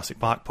doing the Jurassic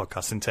Park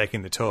podcast and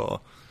taking the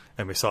tour,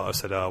 and we sort of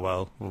said, "Oh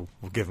well,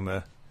 we'll give them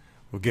the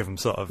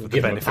benefit of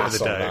the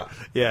day."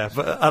 Yeah,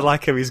 but I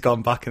like how he's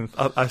gone back, and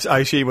I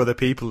assume other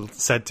people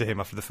said to him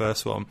after the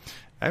first one,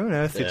 "How on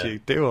earth did you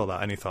do all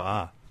that?" And he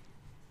thought,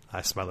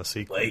 I smell a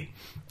sequel. Wait,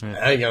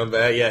 hang on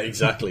there. Yeah,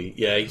 exactly.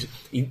 Yeah,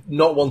 he's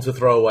not one to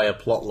throw away a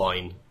plot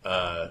line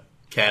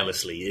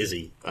carelessly, is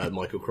he,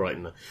 Michael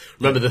Crichton?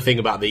 Remember the thing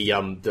about the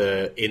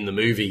in the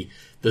movie,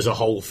 there's a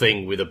whole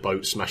thing with a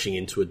boat smashing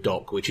into a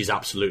dock, which is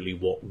absolutely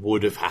what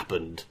would have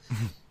happened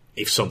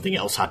if something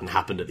else hadn't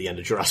happened at the end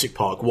of Jurassic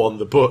Park 1,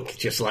 the book.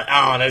 Just like,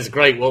 that's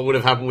great, what would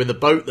have happened with the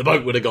boat? The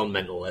boat would have gone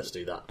mental, let's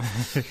do that.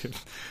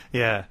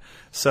 Yeah.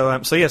 So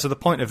the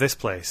point of this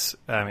place,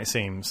 it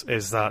seems,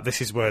 is that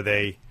this is where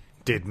they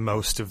did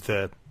most of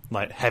the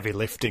heavy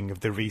lifting of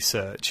the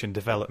research and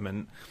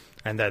development,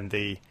 and then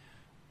the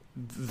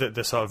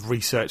sort of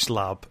research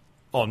lab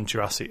on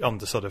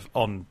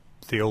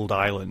the old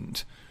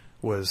island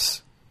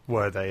was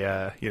where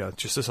they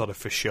just a sort of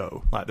for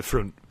show, like the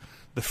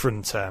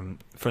front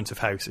of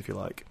house, if you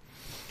like.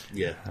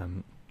 Yeah.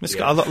 That's a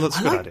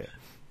good idea.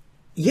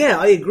 Yeah,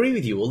 I agree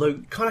with you, although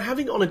kind of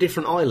having it on a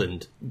different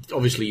island,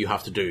 obviously you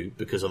have to do,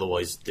 because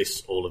otherwise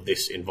all of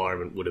this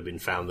environment would have been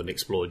found and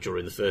explored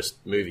during the first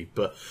movie.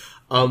 But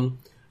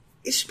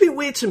it's a bit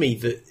weird to me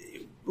that,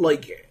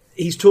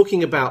 he's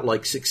talking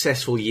about,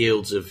 successful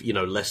yields of,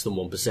 less than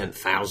 1%,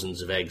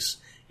 thousands of eggs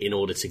in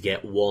order to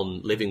get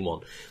one living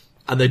one.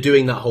 And they're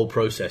doing that whole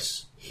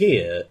process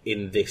here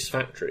in this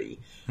factory,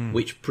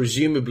 which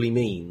presumably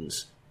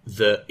means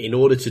that in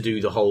order to do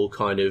the whole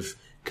kind of,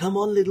 come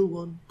on, little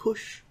one,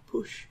 push,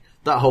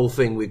 that whole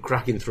thing with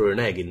cracking through an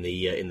egg in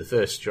the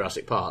first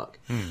Jurassic Park,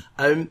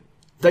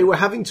 they were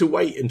having to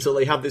wait until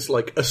they had this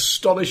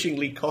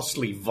astonishingly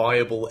costly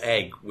viable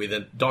egg with a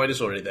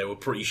dinosaur in it they were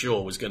pretty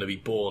sure was going to be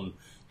born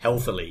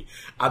healthily,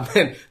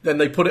 and then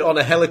they put it on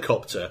a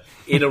helicopter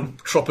in a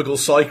tropical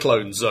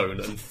cyclone zone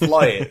and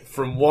fly it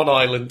from one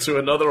island to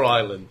another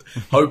island,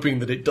 hoping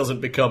that it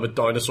doesn't become a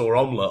dinosaur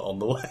omelette on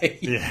the way.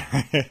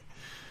 Yeah.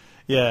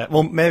 Yeah.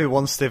 Well, maybe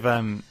once they've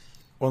got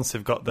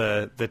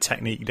the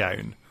technique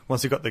down,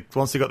 once they've got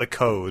the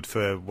code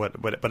for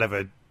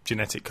whatever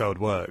genetic code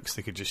works,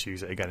 they could just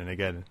use it again and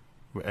again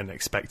and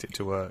expect it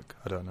to work.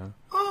 I don't know.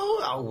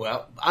 Oh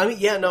well. I mean,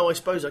 yeah. No, I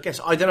guess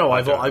I don't know.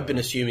 I've been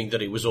assuming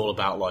that it was all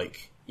about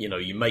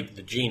you make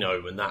the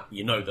genome and that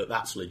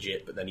that's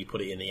legit, but then you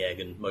put it in the egg,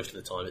 and most of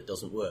the time it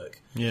doesn't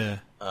work. Yeah.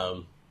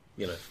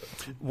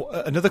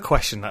 Another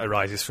question that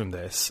arises from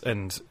this,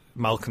 and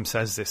Malcolm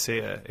says this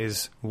here,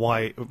 is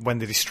why when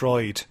they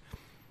destroyed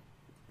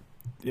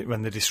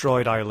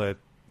Isla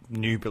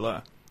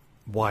Nublar,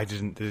 why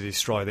didn't they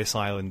destroy this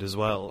island as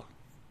well?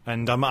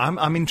 And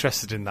I'm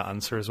interested in that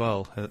answer as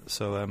well.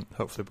 So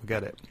hopefully we'll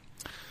get it.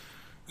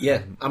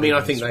 Yeah, I mean,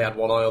 I think they had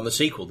one eye on the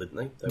sequel, didn't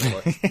they? They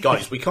were like,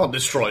 guys, we can't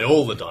destroy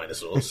all the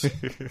dinosaurs.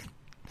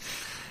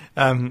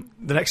 The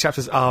next chapter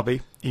is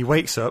Arby. He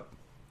wakes up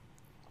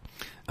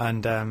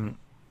and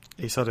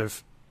he sort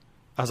of,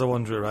 as I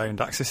wander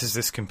around, accesses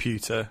this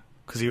computer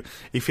because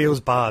he feels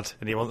bad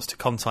and he wants to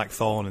contact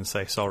Thorne and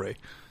say sorry.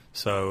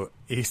 So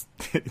he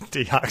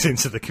hacks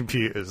into the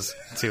computers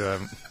to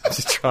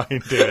try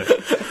and do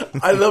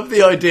it. I love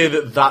the idea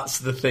that that's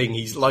the thing.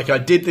 He's like, I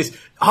did this.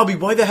 Harvey,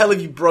 why the hell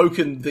have you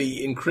broken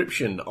the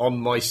encryption on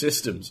my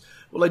systems?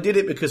 Well, I did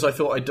it because I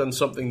thought I'd done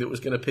something that was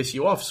going to piss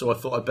you off, so I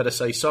thought I'd better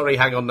say, sorry,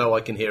 hang on, no,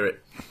 I can hear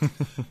it.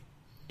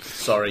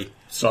 Sorry.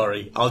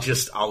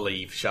 I'll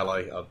leave, shall I?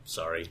 I'm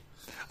sorry.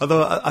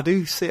 Although I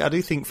do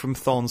think from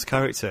Thorne's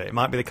character, it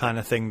might be the kind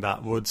of thing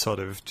that would sort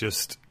of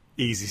just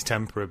ease his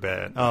temper a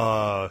bit.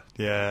 Oh,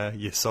 yeah,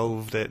 you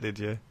solved it, did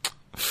you?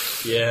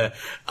 Yeah.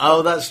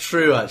 Oh, that's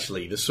true,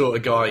 actually. The sort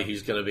of guy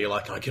who's going to be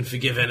like, I can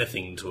forgive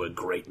anything to a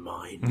great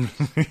mind.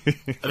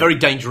 A very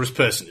dangerous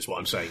person is what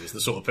I'm saying, is the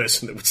sort of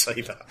person that would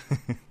say that.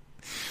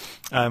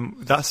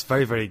 That's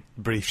very, very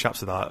brief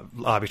chapter that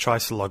Arby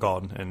tries to log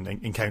on and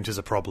encounters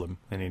a problem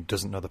and he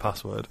doesn't know the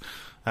password.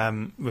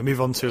 We move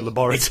on to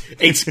laboratory.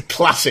 It's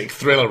classic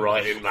thriller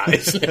writing, that,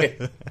 isn't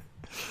it?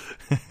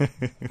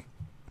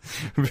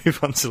 We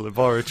move on to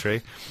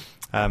laboratory.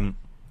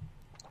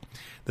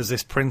 There's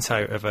this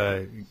printout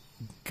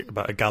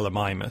about a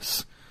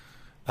Gallimimus,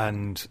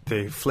 and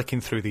they're flicking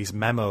through these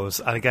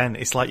memos. And again,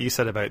 it's like you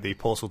said about the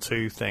Portal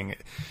 2 thing.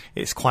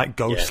 It's quite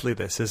ghostly,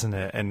 this, isn't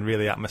it? And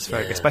really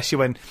atmospheric, especially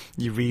when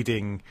you're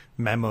reading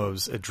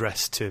memos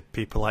addressed to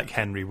people like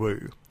Henry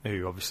Wu,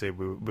 who obviously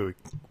we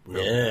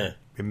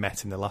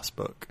met in the last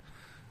book.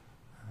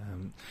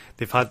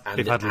 They've had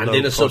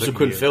in a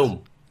subsequent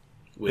film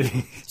with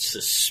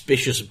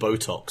suspicious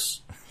Botox.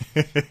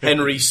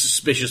 Henry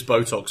Suspicious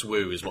Botox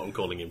Wu is what I'm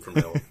calling him from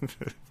now on.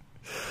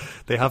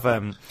 They've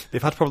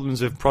had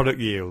problems with product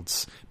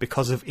yields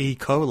because of E.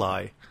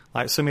 coli.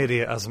 Like, some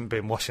idiot hasn't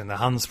been washing their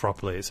hands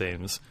properly, it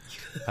seems.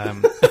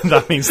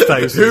 That means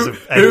thousands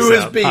of eggs who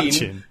has out been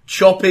hatching.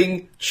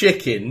 chopping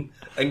chicken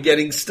and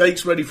getting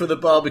steaks ready for the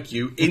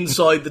barbecue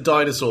inside the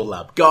dinosaur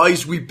lab.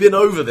 Guys, we've been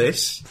over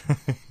this.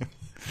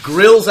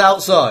 Grills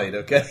outside,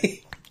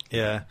 okay?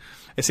 Yeah.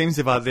 It seems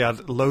they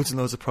had loads and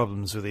loads of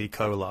problems with E.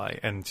 coli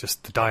and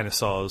just the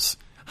dinosaurs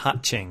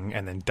hatching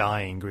and then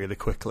dying really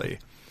quickly.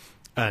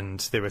 And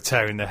they were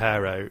tearing their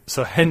hair out.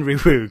 So Henry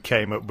Wu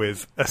came up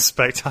with a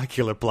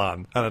spectacular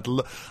plan. And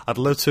I'd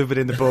love to have been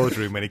in the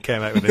boardroom when he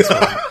came out with this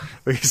one.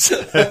 Where he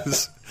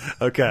says,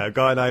 okay, I've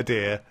got an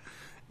idea.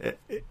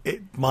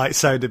 It might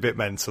sound a bit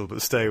mental,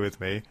 but stay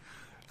with me.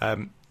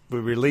 We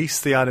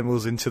release the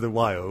animals into the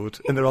wild,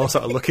 and they're all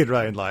sort of looking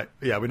around like,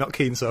 yeah, we're not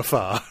keen so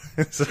far.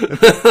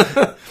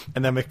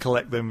 And then we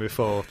collect them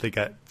before they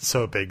get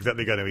so big that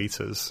they're going to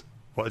eat us.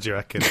 What do you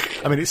reckon?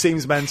 I mean, it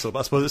seems mental, but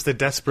I suppose it's the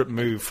desperate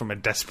move from a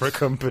desperate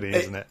company,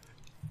 isn't it?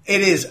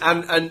 It is,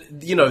 and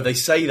you know, they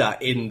say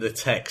that in the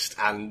text,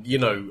 and you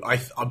know,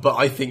 but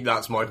I think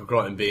that's Michael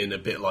Crichton being a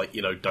bit like,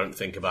 you know, don't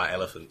think about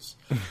elephants.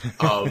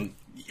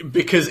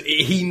 Because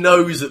he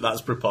knows that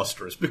that's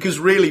preposterous. Because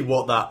really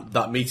what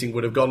that meeting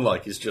would have gone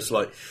like is just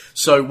like,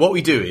 so what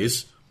we do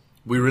is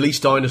we release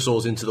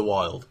dinosaurs into the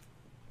wild.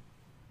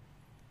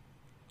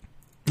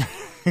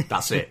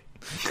 That's it.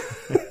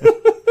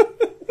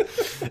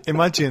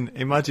 Imagine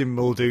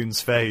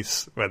Muldoon's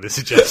face when they're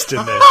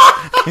suggesting this.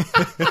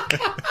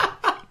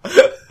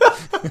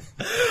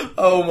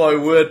 Oh my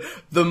word.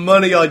 The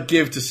money I'd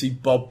give to see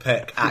Bob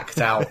Peck act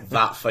out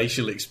that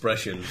facial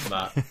expression,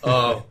 Matt.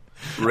 Oh.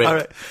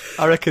 I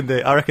reckon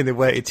they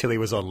waited till he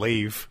was on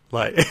leave.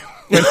 Like,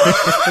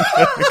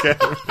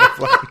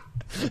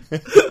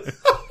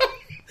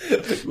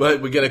 we're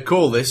going to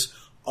call this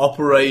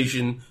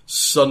Operation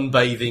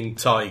Sunbathing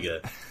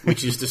Tiger,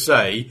 which is to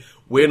say,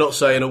 we're not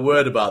saying a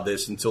word about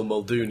this until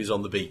Muldoon is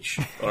on the beach.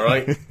 All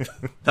right,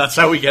 that's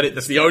how we get it.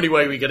 That's the only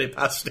way we get it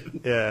past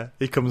him. Yeah,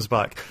 he comes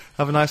back.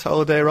 Have a nice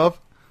holiday, Rob.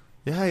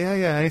 Yeah.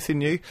 Anything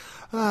new?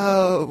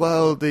 Oh,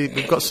 well,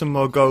 we've got some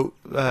more goat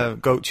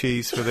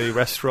cheese for the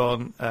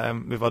restaurant.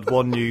 We've had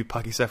one new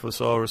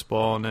Pachycephalosaurus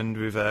born, and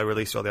we've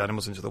released all the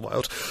animals into the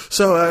wild.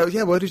 So,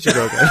 where did you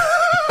go again?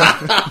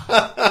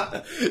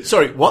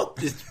 Sorry, what?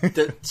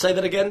 Say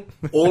that again.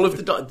 All of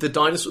the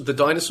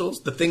dinosaurs,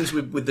 the things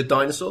with the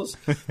dinosaurs,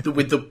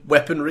 with the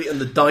weaponry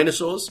and the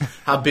dinosaurs,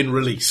 have been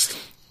released.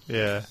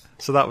 Yeah.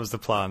 So that was the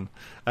plan.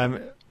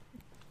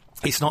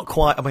 It's not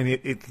quite. I mean,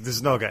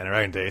 there's no getting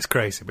around it. It's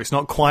crazy, but it's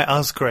not quite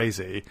as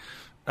crazy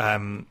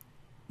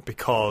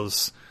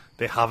because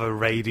they have a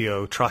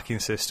radio tracking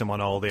system on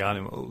all the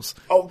animals.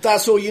 Oh,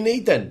 that's all you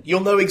need then.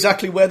 You'll know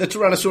exactly where the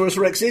Tyrannosaurus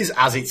Rex is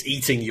as it's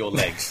eating your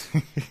legs.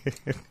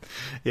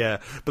 Yeah,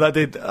 but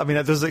that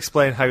does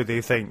explain how they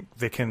think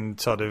they can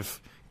sort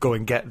of go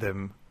and get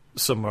them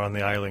somewhere on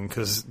the island,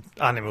 because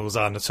animals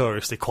are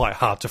notoriously quite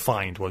hard to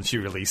find once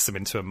you release them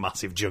into a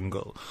massive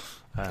jungle.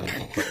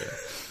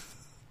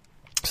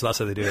 So that's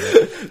how they do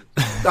it.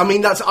 I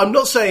mean, I'm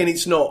not saying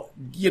it's not,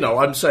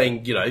 I'm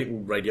saying,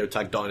 radio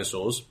tag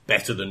dinosaurs,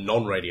 better than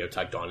non-radio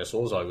tag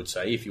dinosaurs, I would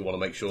say, if you want to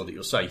make sure that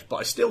you're safe. But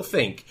I still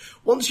think,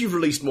 once you've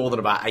released more than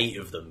about 8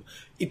 of them,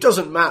 it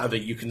doesn't matter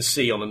that you can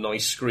see on a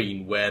nice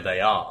screen where they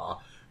are,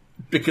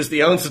 because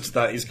the answer to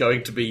that is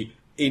going to be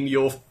in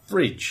your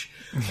fridge.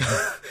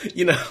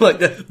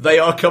 They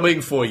are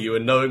coming for you,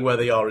 and knowing where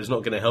they are is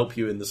not going to help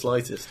you in the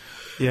slightest.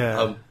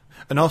 Yeah.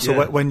 And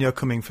also, when you're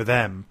coming for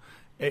them,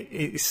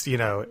 it's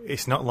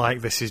it's not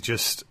like this is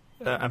just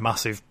a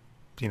massive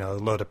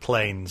load of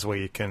planes where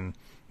you can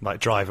like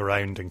drive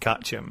around and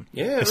catch them.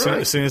 Yeah,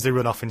 as soon as they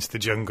run off into the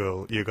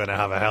jungle, you're going to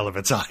have a hell of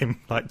a time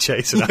like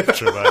chasing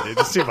after them. Aren't you?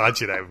 Just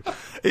imagine them.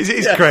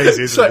 It's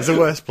crazy, isn't it? It's the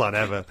worst plan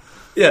ever.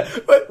 Yeah,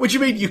 what do you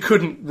mean you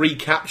couldn't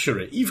recapture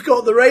it? You've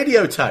got the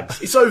radio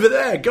tags. It's over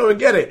there. Go and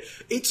get it.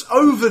 It's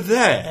over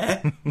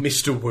there,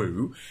 Mr.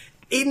 Wu.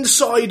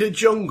 Inside a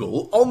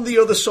jungle, on the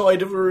other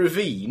side of a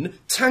ravine,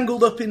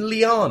 tangled up in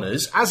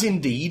lianas, as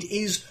indeed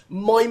is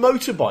my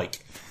motorbike.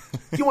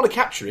 If you want to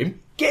capture him,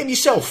 get him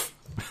yourself.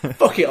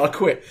 Fuck it, I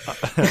quit.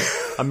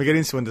 I'm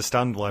beginning to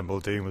understand why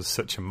Muldoon was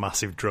such a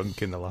massive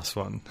drunk in the last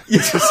one.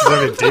 Just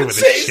having to deal with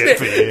this shit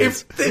for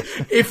years.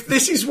 If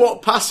this is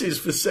what passes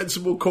for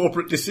sensible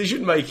corporate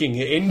decision-making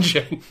at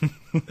InGen,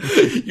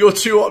 your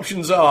 2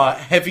 options are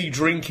heavy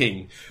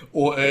drinking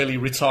or early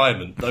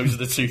retirement. Those are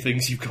the 2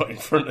 things you've got in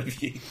front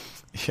of you.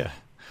 Yeah.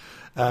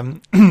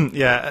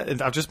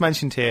 I've just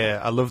mentioned here,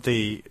 I love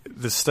the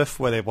stuff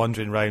where they're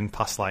wandering around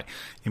past like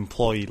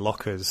employee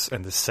lockers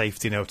and the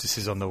safety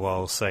notices on the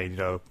wall saying,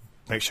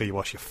 make sure you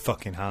wash your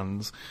fucking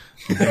hands.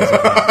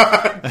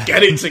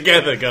 Get it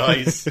together,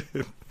 guys.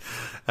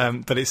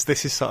 But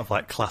this is sort of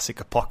like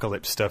classic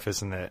apocalypse stuff,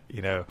 isn't it?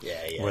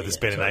 Where there's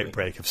been an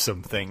outbreak of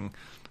something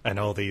and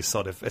all these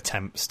sort of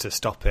attempts to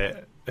stop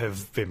it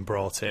have been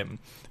brought in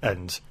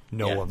and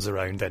no one's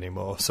around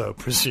anymore, so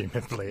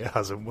presumably it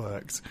hasn't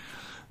worked.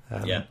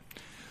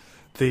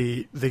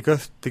 They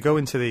go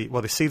into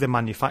they see the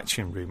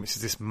manufacturing room, which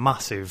is this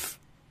massive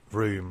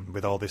room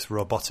with all this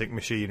robotic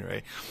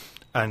machinery,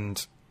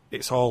 and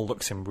it all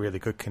looks in really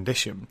good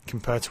condition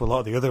compared to a lot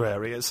of the other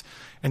areas.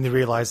 And they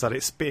realise that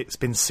it's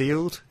been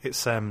sealed.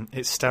 It's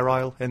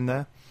sterile in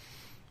there,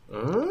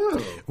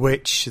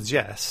 which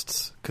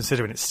suggests,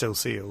 considering it's still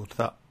sealed,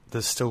 that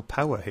there's still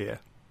power here.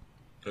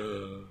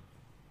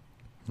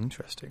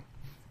 Interesting.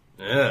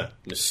 Yeah,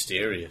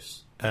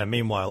 mysterious.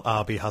 Meanwhile,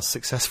 Arby has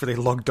successfully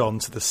logged on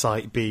to the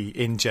Site B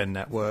InGen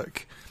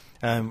network.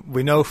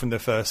 We know from the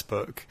first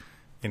book,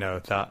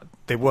 that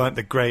they weren't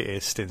the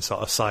greatest in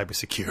sort of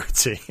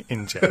cybersecurity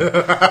InGen,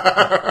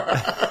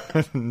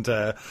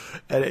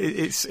 and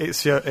it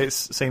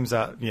seems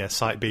that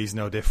Site B is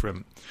no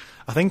different.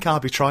 I think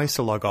Arby tries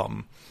to log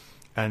on,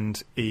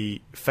 and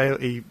he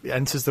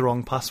enters the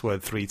wrong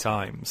password 3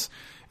 times.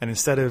 And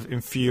instead of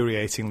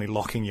infuriatingly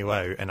locking you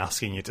out and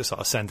asking you to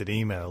sort of send an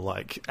email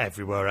like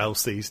everywhere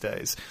else these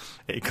days,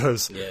 it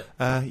goes,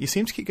 you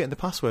seem to keep getting the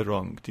password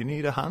wrong. Do you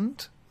need a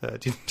hand?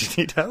 Do you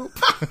need help?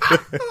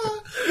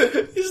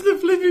 It's the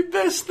flipping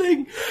best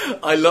thing.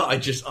 I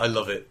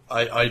love it.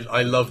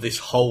 I love this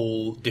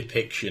whole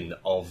depiction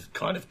of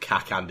kind of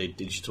cack-handed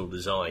digital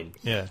design.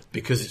 Yeah.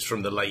 Because it's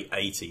from the late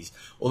 80s.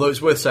 Although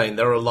it's worth saying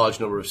there are a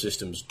large number of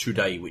systems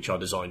today which are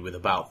designed with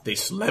about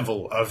this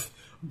level of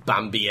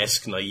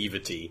Bambi-esque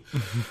naivety.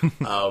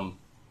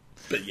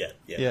 But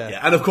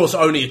yeah. And of course,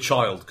 only a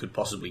child could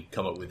possibly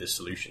come up with a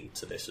solution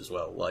to this as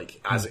well.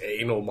 Like, as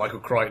in all Michael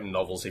Crichton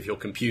novels, if you're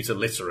computer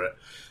literate,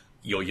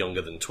 you're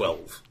younger than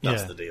 12.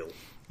 That's the deal.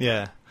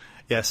 Yeah.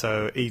 Yeah,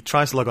 so he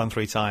tries to log on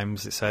 3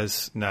 times. It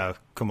says, no,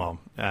 come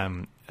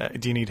on.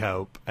 Do you need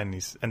help?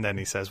 And then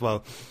he says,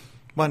 well,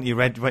 why don't you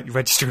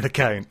register an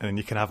account and then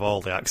you can have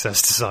all the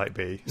access to Site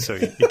B. So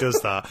he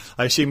does that.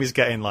 I assume he's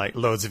getting like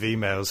loads of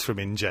emails from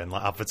InGen,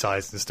 like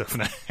advertising and stuff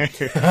now. That's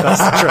the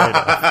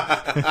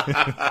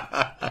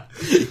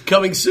trade-off.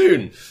 Coming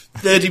soon,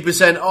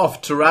 30%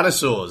 off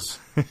Tyrannosaurs.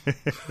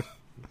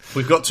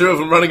 We've got 2 of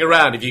them running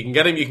around. If you can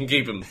get them, you can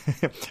keep them.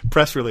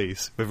 Press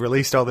release. We've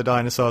released all the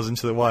dinosaurs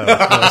into the wild. No,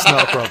 it's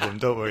not a problem.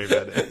 Don't worry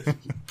about it.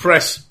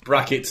 Press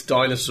brackets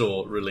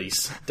dinosaur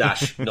release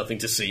dash nothing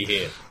to see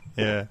here.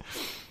 Yeah.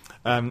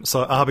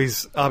 So Arby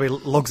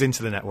logs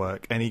into the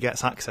network and he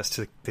gets access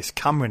to this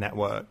camera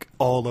network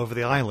all over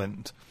the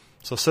island.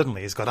 So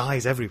suddenly he's got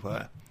eyes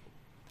everywhere.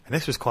 And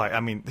this was quite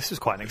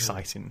an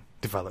exciting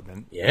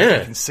development. Yeah.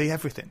 You can see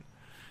everything.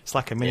 It's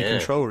like a mini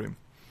control room.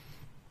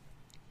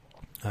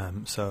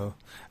 And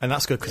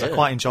that's good because I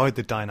quite enjoyed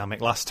the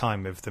dynamic last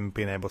time of them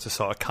being able to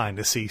sort of kind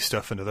of see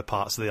stuff in other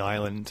parts of the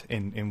island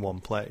in one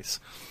place.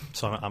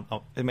 So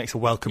it makes a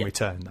welcome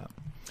return, that.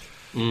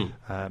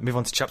 Move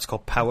on to chapter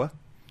called Power.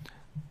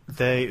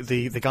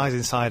 The guys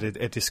inside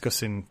are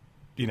discussing,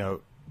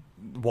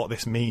 what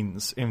this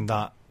means, in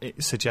that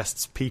it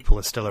suggests people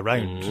are still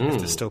around if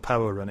there's still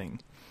power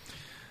running.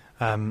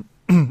 And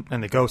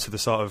they go to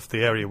the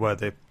area where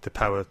the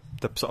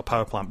sort of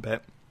power plant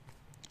bit,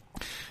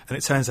 and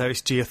it turns out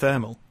it's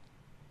geothermal.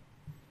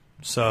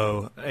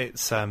 So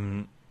it's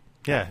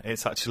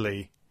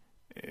actually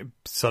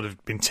sort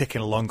of been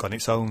ticking along on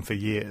its own for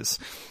years.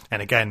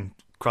 And again,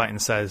 Crichton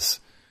says,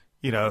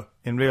 in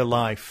real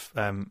life,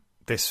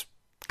 this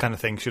kind of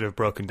thing should have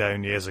broken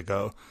down years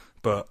ago,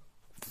 but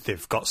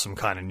they've got some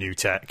kind of new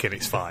tech and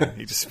it's fine.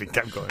 He just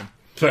kept going.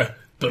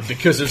 But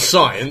because of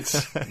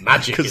science,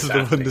 magic is happening. Because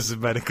of the wonders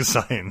of medical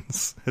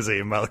science, as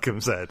Ian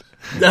Malcolm said.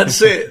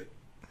 That's it.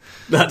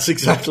 That's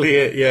exactly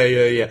it.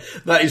 Yeah.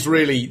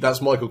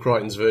 That's Michael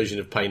Crichton's version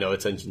of pay no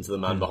attention to the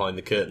man behind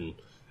the curtain,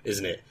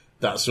 isn't it?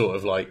 That sort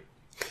of like,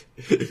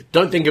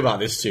 don't think about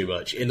this too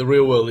much. In the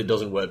real world, it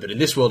doesn't work, but in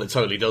this world, it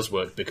totally does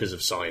work because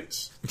of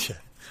science. Yeah.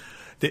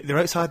 They're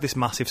outside this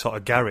massive sort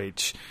of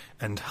garage,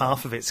 and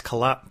half of it's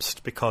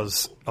collapsed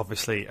because,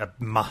 obviously, a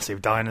massive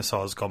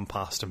dinosaur's gone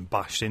past and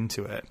bashed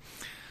into it.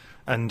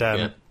 And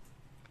I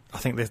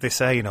think they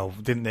say,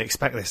 didn't they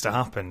expect this to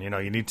happen?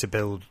 You need to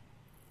build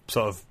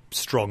sort of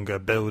stronger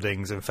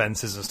buildings and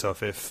fences and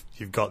stuff if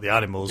you've got the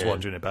animals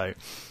wandering about.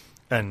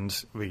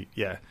 And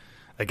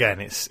again,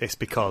 it's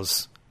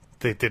because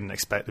they didn't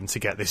expect them to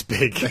get this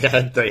big.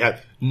 They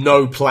had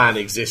no plan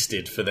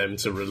existed for them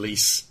to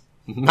release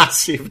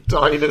massive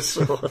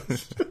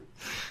dinosaurs.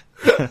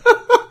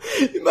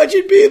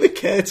 Imagine being the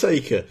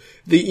caretaker,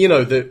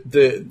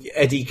 the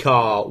Eddie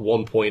Carr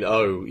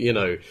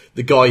 1.0,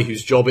 the guy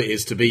whose job it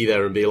is to be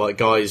there and be like,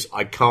 guys,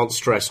 I can't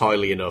stress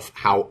highly enough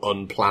how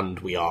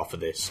unplanned we are for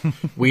this.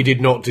 We did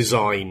not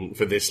design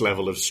for this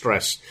level of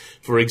stress.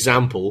 For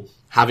example,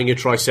 having a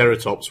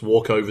Triceratops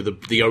walk over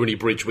the only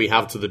bridge we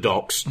have to the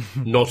docks,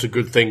 not a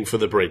good thing for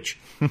the bridge.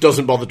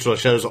 Doesn't bother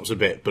Triceratops a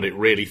bit, but it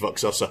really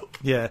fucks us up.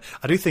 Yeah,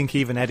 I do think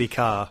even Eddie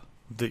Carr,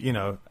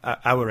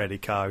 our Eddie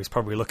Carr, is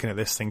probably looking at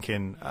this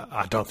thinking,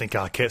 I don't think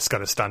our kit's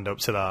going to stand up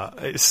to that.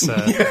 It's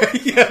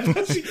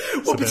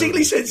well,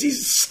 particularly since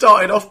he's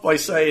started off by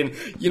saying,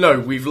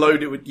 we've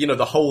loaded with,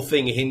 the whole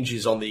thing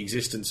hinges on the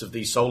existence of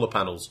these solar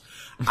panels,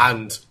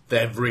 and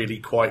they're really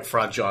quite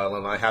fragile,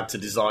 and I had to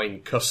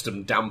design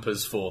custom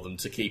dampers for them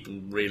to keep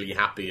them really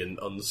happy and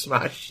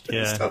unsmashed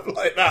and stuff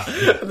like that.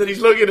 And then he's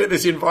looking at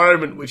this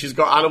environment which has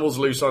got animals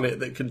loose on it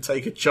that can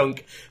take a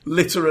chunk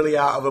literally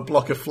out of a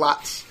block of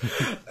flats.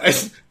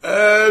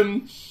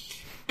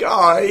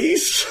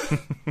 Guys,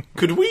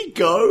 could we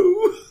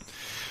go?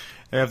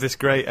 They have this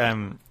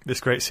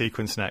great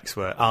sequence next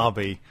where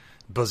Arby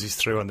buzzes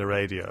through on the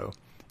radio,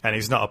 and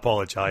he's not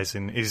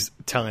apologising. He's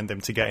telling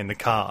them to get in the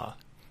car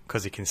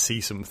because he can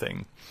see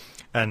something,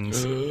 and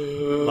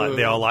like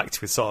they all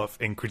act with sort of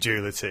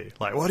incredulity.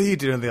 Like, what are you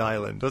doing on the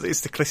island?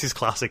 This is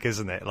classic,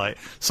 isn't it? Like,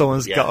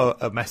 someone's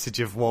got a message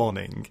of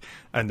warning,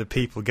 and the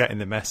people getting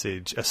the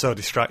message are so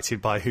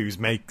distracted by who's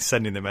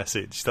sending the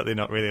message that they're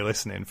not really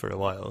listening for a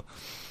while.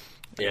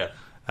 Yeah.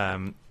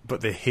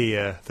 But they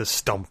hear the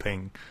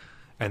stomping,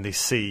 and they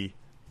see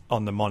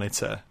on the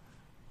monitor,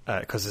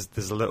 because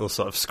there's a little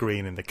sort of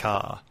screen in the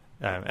car,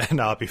 and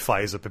Arby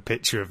fires up a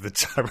picture of the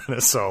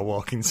Tyrannosaur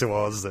walking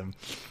towards them,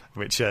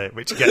 which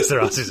gets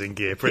their asses in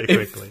gear pretty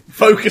quickly. It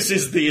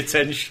focuses the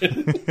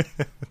attention.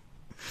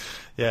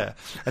 Yeah,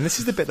 and this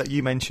is the bit that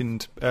you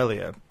mentioned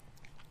earlier,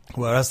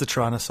 where as the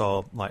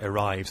Tyrannosaur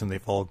arrives and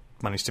they've all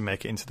managed to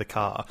make it into the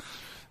car,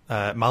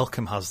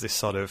 Malcolm has this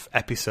sort of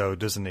episode,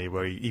 doesn't he,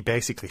 where he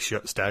basically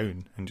shuts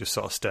down and just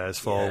sort of stares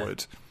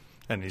forward,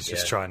 and he's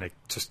just trying to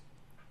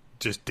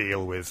just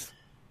deal with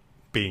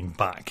being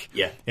back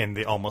in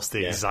the almost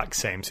the exact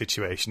same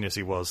situation as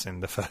he was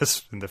in the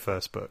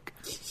first book.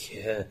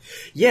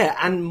 Yeah,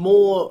 and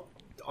more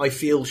I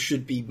feel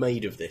should be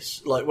made of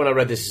this. Like, when I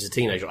read this as a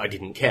teenager, I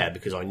didn't care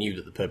because I knew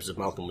that the purpose of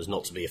Malcolm was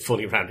not to be a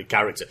fully rounded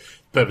character.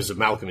 The purpose of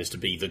Malcolm is to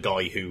be the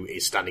guy who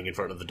is standing in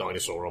front of the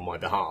dinosaur on my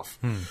behalf.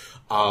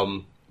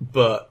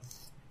 But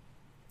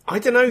I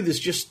don't know, there's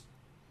just...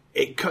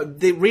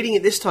 reading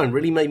it this time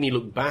really made me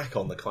look back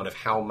on the kind of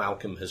how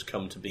Malcolm has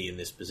come to be in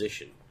this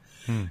position.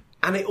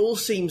 And it all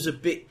seems a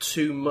bit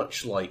too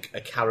much like a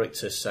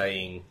character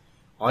saying,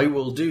 I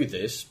will do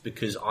this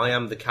because I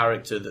am the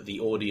character that the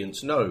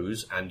audience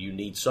knows, and you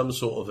need some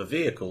sort of a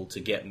vehicle to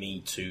get me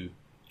to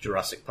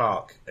Jurassic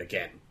Park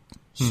again.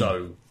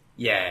 So,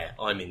 yeah,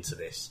 I'm into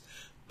this.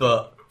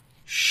 But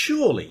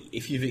surely,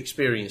 if you've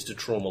experienced a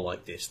trauma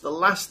like this, the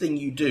last thing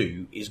you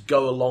do is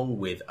go along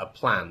with a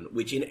plan,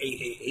 which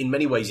in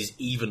many ways is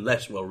even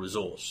less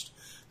well-resourced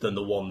than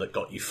the one that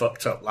got you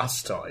fucked up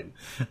last time,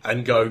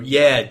 and go,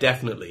 yeah,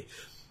 definitely.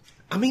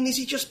 I mean, is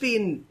he just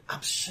being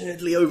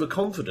absurdly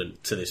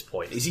overconfident to this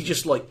point? Is he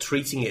just,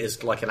 treating it as,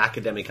 an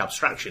academic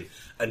abstraction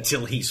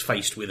until he's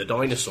faced with a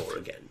dinosaur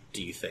again,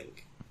 do you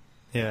think?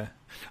 Yeah.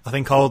 I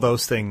think all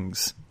those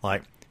things,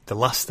 the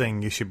last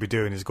thing you should be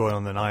doing is going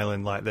on an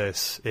island like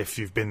this if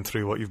you've been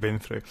through what you've been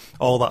through.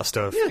 All that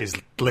stuff is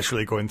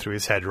literally going through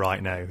his head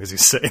right now as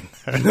he's sitting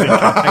there. Thinking,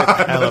 how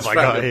the hell have I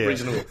got here?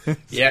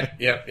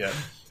 Yeah.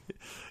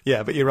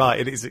 Yeah, but you're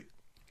right.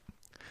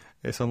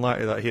 It's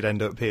unlikely that he'd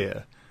end up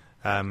here.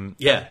 I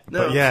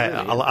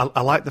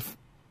like the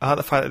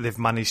fact that they've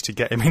managed to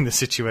get him in the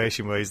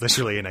situation where he's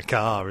literally in a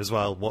car as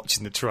well,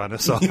 watching the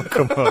Tyrannosaur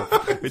come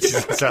up, which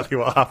is exactly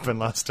what happened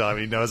last time.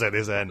 He knows how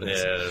this ends.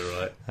 Yeah,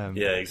 right.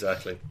 Yeah,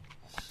 exactly.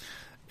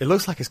 It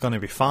looks like it's going to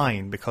be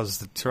fine because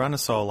the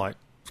Tyrannosaur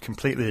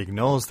completely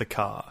ignores the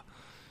car,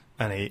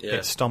 and it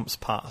stomps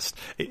past.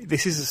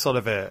 This is a sort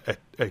of a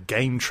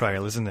game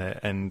trail, isn't it?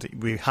 And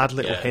we had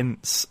little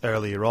hints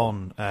earlier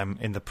on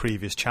in the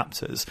previous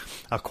chapters.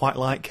 I quite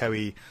like how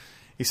he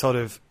sort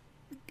of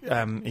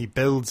he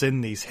builds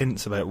in these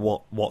hints about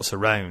what's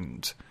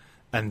around,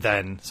 and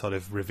then sort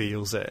of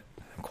reveals it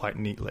quite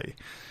neatly.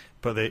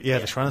 But the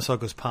Tyrannosaur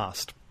goes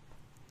past,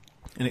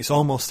 and it's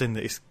almost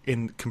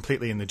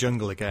completely in the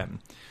jungle again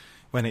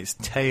when its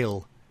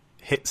tail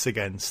hits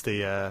against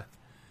the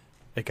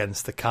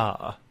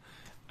car,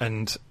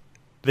 and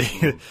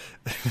the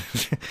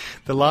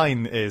the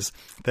line is,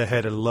 they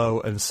heard a low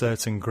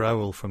uncertain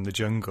growl from the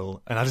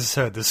jungle, and I just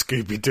heard the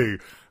Scooby-Doo.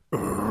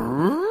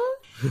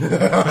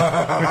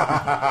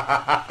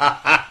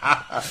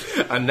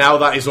 And now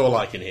that is all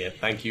I can hear.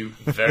 Thank you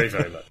very,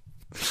 very much.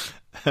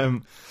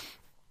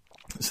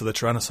 So the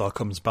Tyrannosaur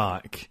comes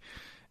back.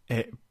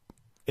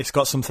 It's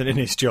got something in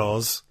its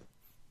jaws.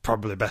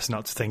 Probably best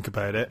not to think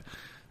about it.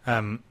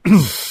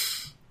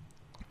 It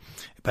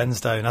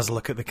bends down, has a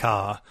look at the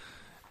car.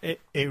 It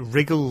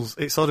wriggles.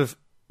 It sort of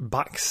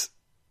backs.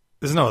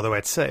 There's no other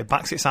way to say it. It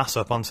backs its ass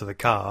up onto the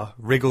car,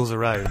 wriggles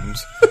around,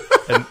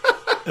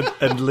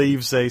 and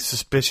leaves a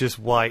suspicious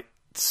white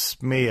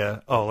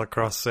smear all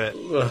across it.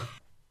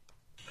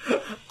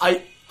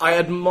 I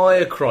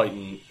admire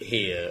Crichton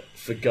here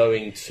for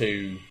going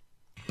to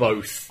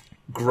both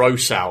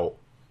gross out,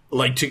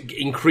 like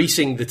to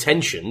increasing the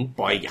tension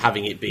by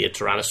having it be a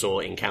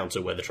Tyrannosaur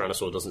encounter where the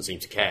Tyrannosaur doesn't seem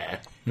to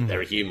care that there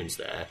are humans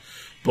there,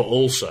 but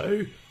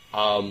also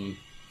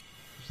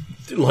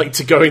like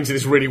to go into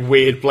this really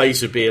weird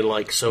place of being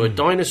like, so a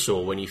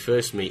dinosaur, when you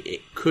first meet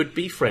it, could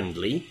be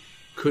friendly,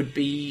 could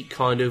be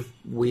kind of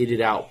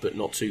weirded out but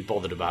not too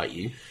bothered about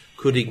you,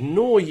 could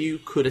ignore you,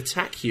 could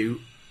attack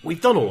you.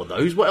 We've done all of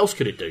those. What else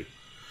could it do?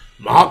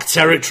 Mark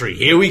territory.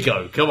 Here we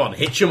go. Come on,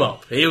 hitch 'em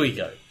up. Here we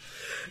go.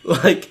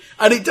 Like,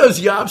 and it does.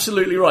 You're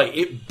absolutely right.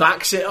 It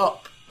backs it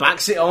up,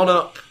 backs it on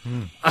up,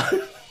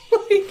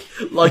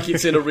 like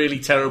it's in a really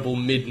terrible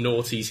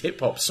mid-noughties hip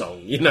hop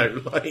song. You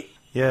know, like.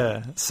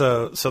 Yeah.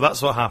 So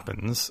that's what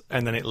happens,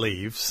 and then it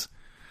leaves.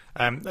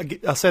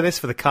 I'll say this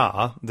for the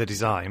car, the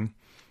design.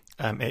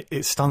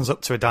 It stands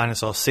up to a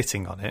dinosaur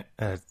sitting on it,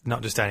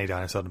 not just any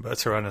dinosaur, but a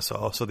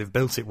Tyrannosaur. So they've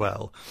built it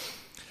well.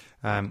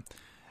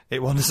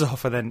 It wanders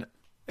off, and then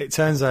it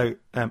turns out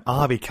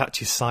Arby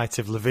catches sight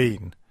of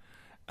Levine,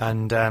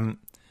 and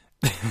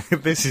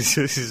this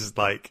is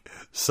like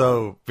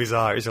so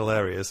bizarre. It's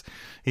hilarious.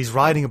 He's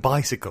riding a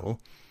bicycle,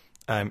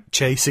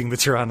 chasing the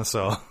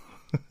Tyrannosaur.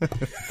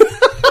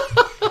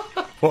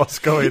 What's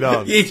going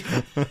on?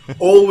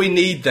 All we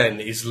need then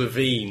is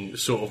Levine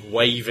sort of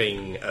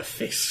waving a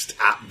fist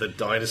at the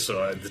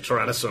dinosaur, the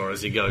Tyrannosaur,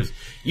 as he goes,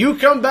 "You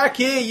come back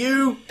here,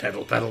 you!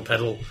 Pedal, pedal,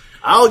 pedal.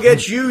 I'll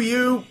get you,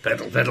 you!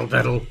 Pedal, pedal,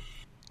 pedal."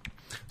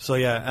 So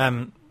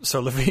so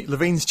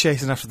Levine's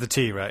chasing after the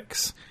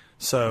T-Rex,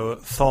 so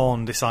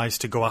Thorn decides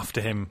to go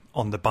after him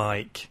on the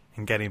bike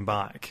and get him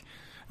back.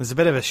 There's a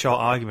bit of a short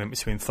argument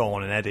between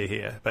Thorn and Eddie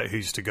here about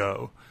who's to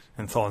go,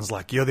 and Thorn's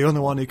like, "You're the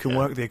only one who can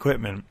work the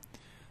equipment."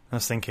 I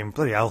was thinking,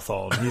 bloody hell,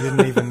 Thorn, you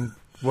didn't even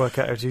work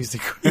out how to use the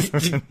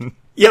equipment.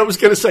 Yeah, I was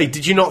going to say,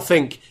 did you not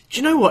think, do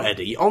you know what,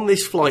 Eddie, on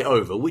this flight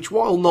over, which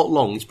while not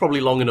long, is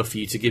probably long enough for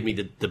you to give me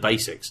the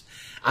basics,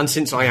 and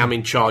since I am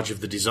in charge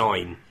of the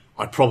design,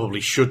 I probably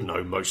should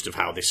know most of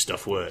how this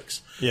stuff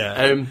works.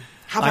 Yeah.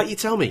 How about you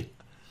tell me?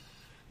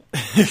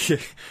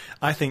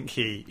 I think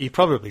he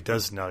probably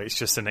does know. It's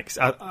just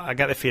I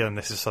get the feeling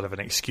this is sort of an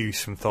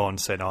excuse from Thorn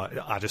saying, "Oh,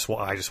 I just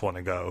want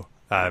to go.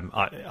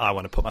 I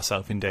want to put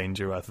myself in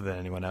danger rather than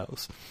anyone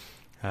else."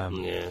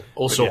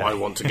 Also, I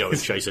want to go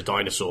and chase a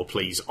dinosaur,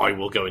 please. I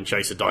will go and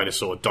chase a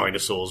dinosaur.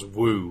 Dinosaurs,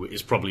 woo,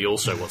 is probably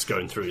also what's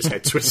going through his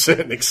head to a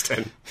certain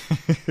extent.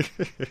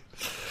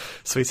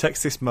 So he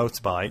takes this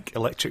motorbike,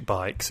 electric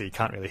bike, so you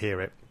can't really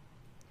hear it,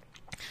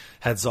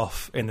 heads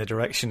off in the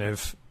direction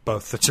of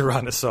both the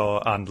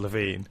Tyrannosaur and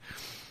Levine.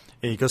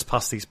 He goes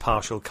past these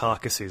partial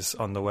carcasses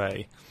on the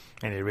way,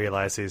 and he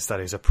realises that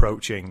he's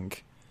approaching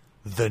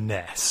the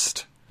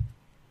nest,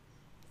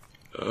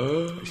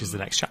 which is the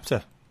next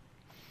chapter.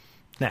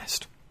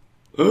 Nest.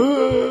 There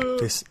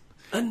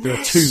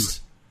are two.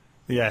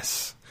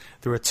 Yes,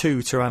 there are two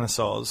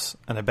Tyrannosaurs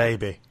and a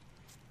baby.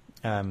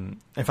 In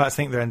fact, I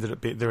think there ended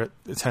up it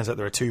turns out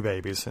there are two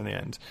babies in the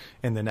end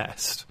in the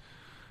nest.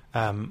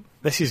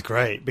 This is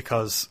great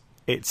because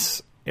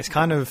it's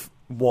kind of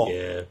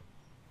what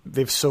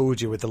they've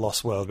sold you with the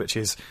Lost World, which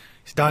is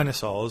it's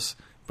dinosaurs,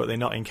 but they're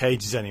not in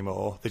cages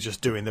anymore. They're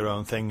just doing their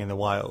own thing in the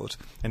wild.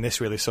 And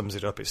this really sums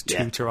it up. It's two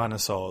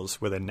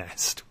Tyrannosaurs with a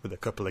nest with a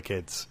couple of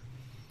kids.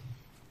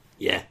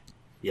 Yeah.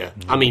 Yeah.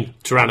 I mean,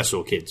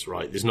 Tyrannosaur kids,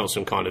 right? There's not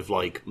some kind of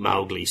like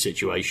Mowgli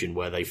situation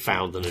where they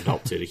found and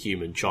adopted a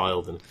human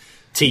child and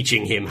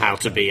teaching him how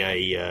to be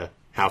a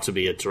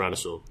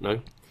Tyrannosaur.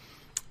 No?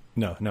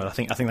 No. I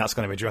think that's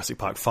going to be Jurassic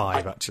Park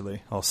 5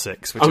 actually, or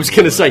 6. I was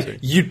going to say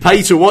you'd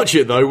pay to watch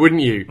it though,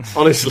 wouldn't you?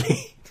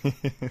 Honestly.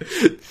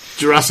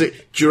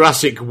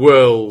 Jurassic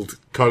World :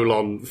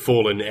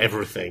 Fallen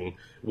Everything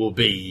will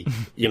be,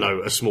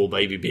 a small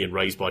baby being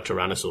raised by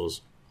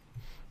tyrannosaurs.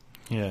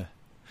 Yeah.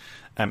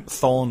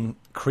 Thorn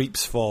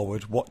creeps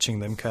forward, watching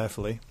them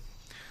carefully.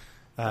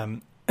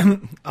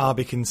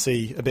 Arby can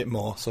see a bit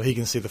more, so he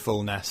can see the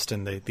full nest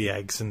and the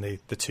eggs and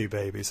the two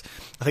babies.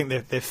 I think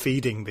they're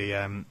feeding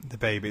the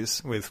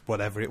babies with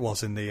whatever it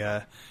was in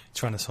the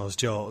Tyrannosaur's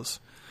jaws.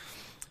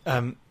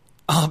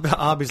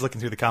 Arby's looking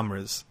through the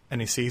cameras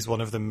and he sees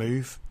one of them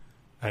move,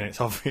 and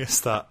it's obvious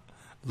that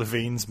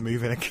Levine's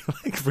moving,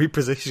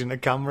 repositioning a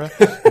camera,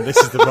 and this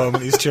is the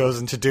moment he's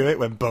chosen to do it,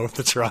 when both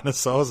the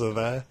Tyrannosaurs are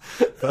there.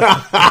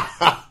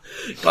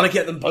 Gotta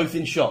get them both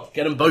in shot.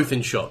 Get them both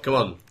in shot. Come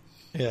on.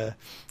 Yeah.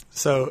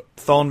 So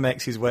Thorn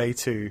makes his way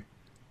to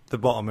the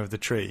bottom of the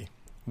tree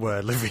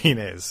where Levine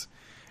is.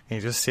 And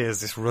he just hears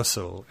this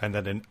rustle and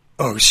then an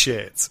 "oh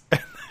shit,"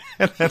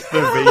 and then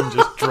Levine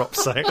just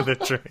drops out of the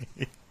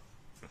tree.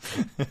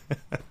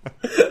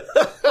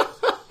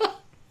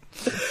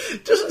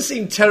 Doesn't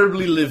seem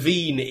terribly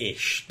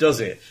Levine-ish, does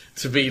it?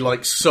 To be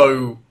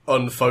so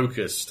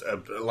unfocused,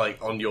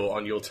 on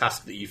your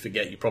task that you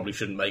forget you probably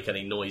shouldn't make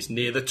any noise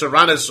near the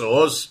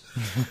Tyrannosaurs.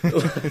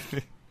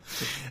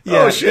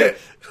 Yeah, oh shit!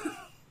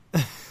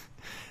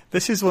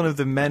 This is one of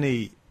the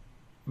many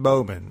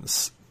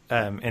moments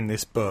in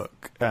this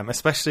book,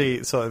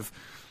 especially sort of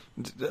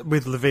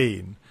with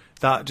Levine,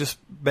 that just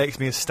makes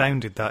me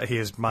astounded that he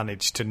has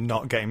managed to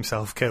not get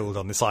himself killed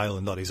on this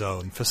island on his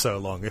own for so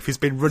long. If he's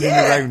been running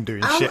around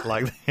doing shit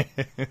like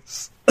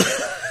this.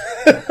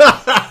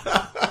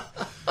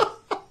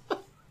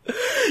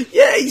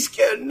 Yeah, he's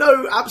got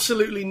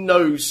absolutely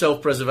no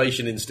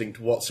self-preservation instinct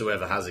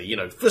whatsoever, has he?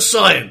 For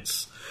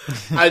science.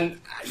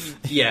 And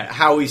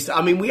how he's...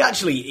 I mean, we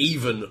actually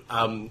even,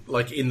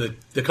 in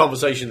the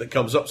conversation that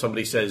comes up,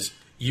 somebody says,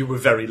 "You were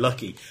very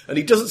lucky." And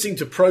he doesn't seem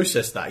to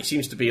process that. He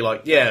seems to be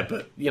like, yeah,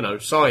 but,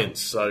 science,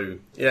 so,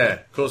 yeah,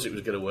 of course it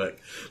was going to work.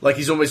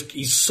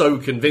 He's so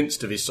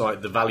convinced of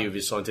the value of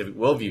his scientific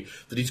worldview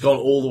that he's gone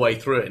all the way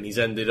through it, and he's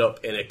ended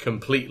up in a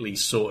completely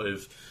sort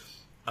of...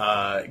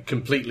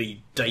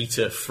 completely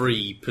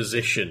data-free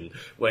position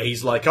where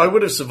he's like, I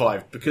would have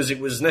survived because it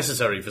was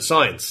necessary for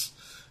science.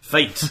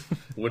 Fate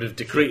would have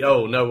decreed...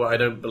 Oh, no, I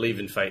don't believe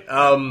in fate.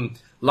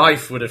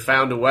 Life would have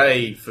found a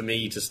way for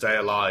me to stay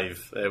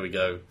alive. There we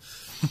go.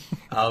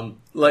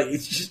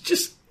 It's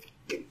just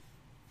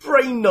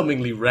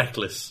brain-numbingly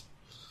reckless.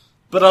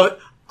 But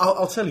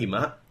I'll tell you,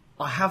 Matt,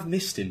 I have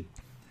missed him.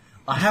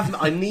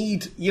 I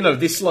need,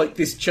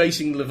 this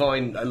chasing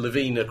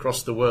Levine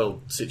across the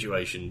world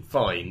situation,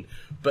 fine.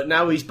 But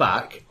now he's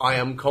back, I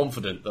am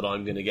confident that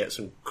I'm going to get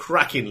some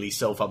crackingly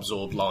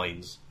self-absorbed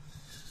lines.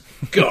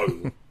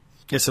 Go!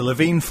 Yeah, so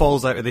Levine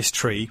falls out of this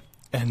tree,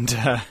 and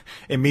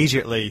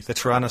immediately the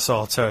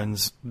Tyrannosaur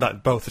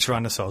both the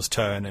Tyrannosaurs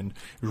turn and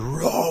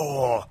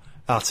roar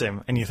at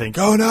him, and you think,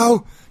 oh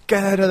no,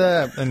 get out of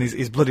there! And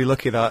he's bloody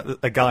lucky that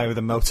a guy with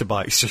a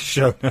motorbike's just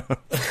shown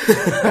up.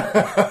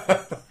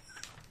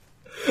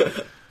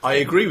 I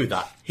agree with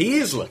that. He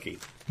is lucky.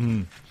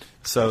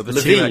 So the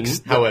Levine,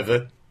 T-Rex,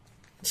 however...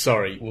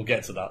 Sorry, we'll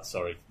get to that,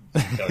 sorry.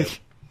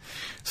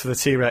 So the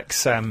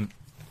T-Rex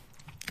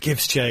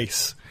gives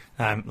chase.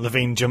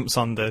 Levine jumps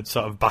on the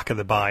sort of back of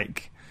the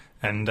bike,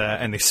 and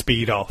they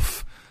speed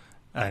off.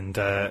 And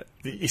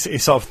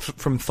it's sort of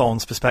from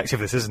Thorn's perspective,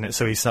 this, isn't it?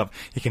 So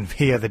he can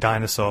hear the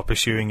dinosaur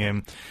pursuing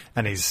him,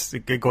 and he's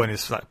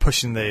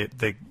pushing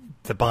the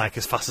bike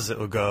as fast as it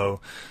will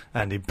go,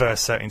 and he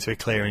bursts out into a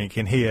clearing. You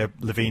can hear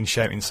Levine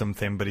shouting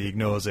something, but he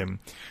ignores him.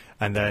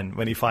 And then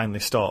when he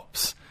finally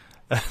stops,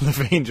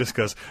 Levine just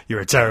goes,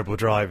 "You're a terrible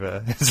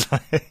driver." It's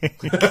like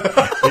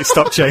he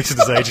stopped chasing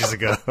us ages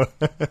ago.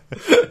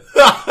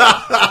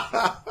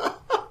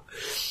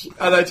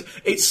 And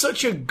it's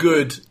such a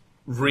good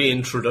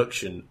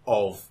reintroduction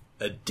of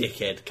a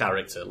dickhead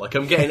character.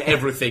 I'm getting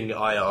everything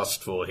I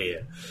asked for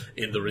here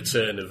in the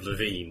return of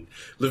Levine.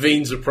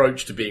 Levine's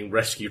approach to being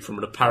rescued from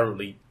an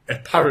apparently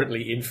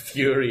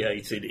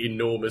infuriated,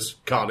 enormous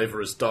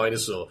carnivorous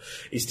dinosaur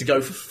is to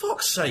go, for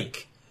fuck's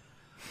sake,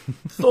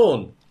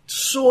 Thorn,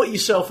 sort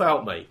yourself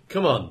out, mate.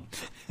 Come on.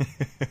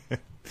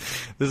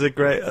 There's a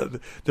great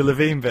the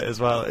Levine bit as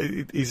well.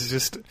 He's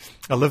just,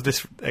 I love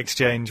this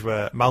exchange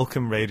where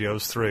Malcolm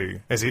radios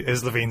through as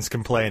Levine's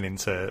complaining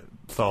to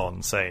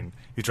Thorn, saying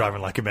you're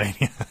driving like a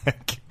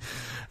maniac.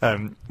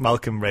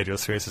 Malcolm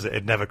radios through and says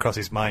it'd never cross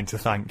his mind to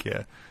thank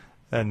you,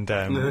 and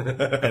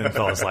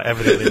Thorn's like,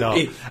 evidently not.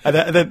 And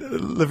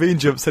then Levine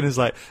jumps in and is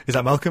like, "Is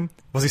that Malcolm?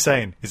 What's he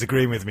saying? He's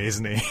agreeing with me,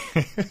 isn't he?"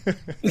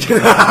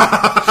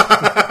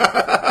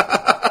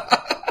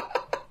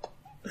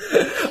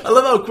 I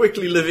love how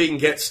quickly Levine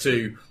gets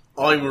to,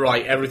 I'm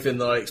right, everything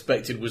that I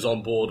expected was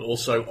on board,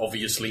 also,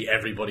 obviously,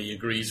 everybody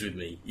agrees with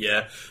me,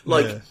 yeah?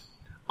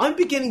 I'm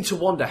beginning to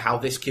wonder how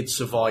this kid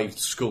survived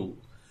school.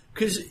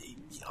 Because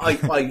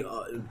I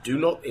do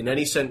not, in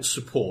any sense,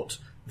 support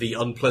the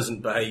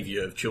unpleasant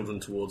behaviour of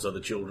children towards other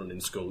children in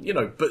school,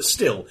 but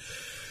still.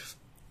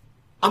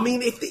 I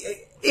mean,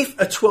 if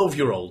a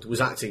 12-year-old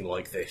was acting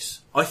like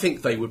this, I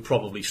think they would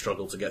probably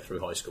struggle to get through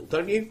high school,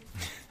 don't you?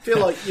 I feel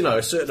like,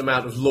 a certain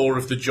amount of law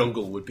of the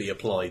jungle would be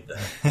applied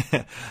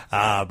there.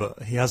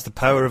 But he has the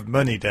power of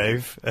money,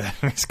 Dave.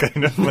 He's got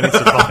enough money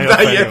to buy up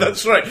Yeah,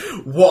 that's right.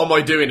 What am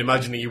I doing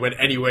imagining you went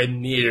anywhere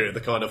near the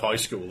kind of high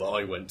school that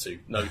I went to?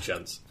 No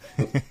chance.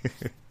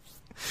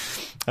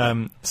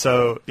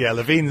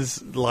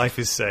 Levine's life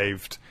is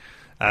saved.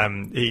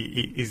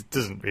 He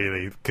doesn't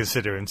really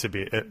consider him to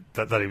be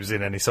that he was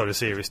in any sort of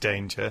serious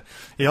danger.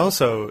 He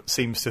also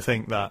seems to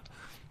think that,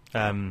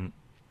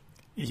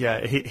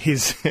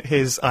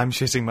 his "I'm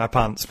shitting my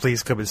pants,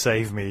 please come and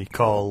save me"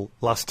 call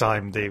last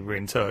time they were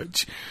in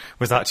touch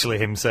was actually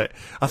him say.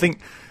 I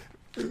think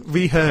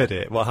we heard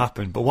it, what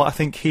happened, but what I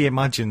think he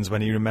imagines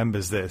when he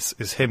remembers this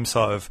is him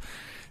sort of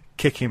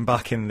kicking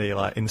back in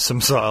in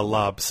some sort of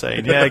lab,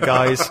 saying, "Yeah,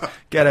 guys,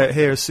 get out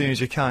here as soon as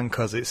you can,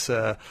 because it's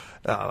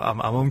I'm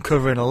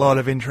uncovering a lot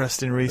of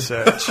interesting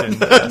research." And,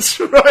 That's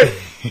right.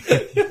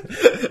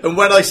 And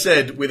when I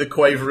said with a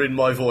quaver in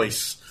my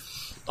voice,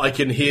 I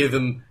can hear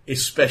them,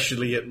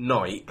 especially at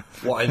night,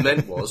 what I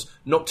meant was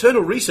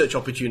nocturnal research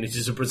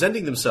opportunities are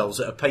presenting themselves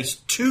at a pace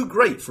too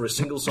great for a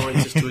single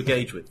scientist to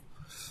engage with.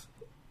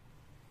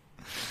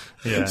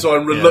 Yeah, so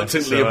I'm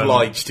reluctantly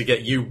obliged to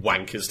get you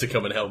wankers to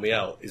come and help me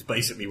out, is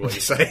basically what you're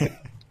saying.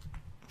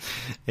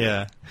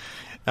 Yeah.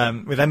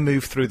 We then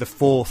move through the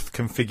fourth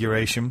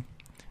configuration.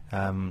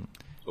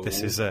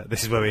 This is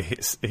where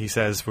he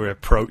says we're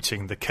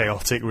approaching the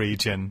chaotic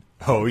region.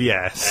 Oh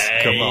yes,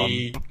 hey, come on,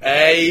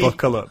 hey.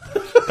 Buckle up.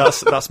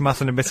 That's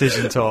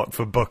mathematician talk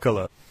for buckle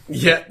up.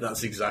 Yeah,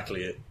 that's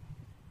exactly it.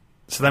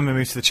 So then we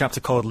move to the chapter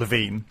called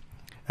Levine.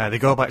 They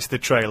go back to the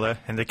trailer,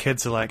 and the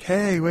kids are like,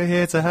 "Hey, we're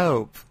here to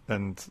help."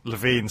 And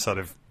Levine sort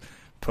of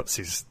puts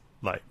his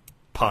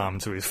palm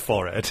to his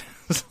forehead.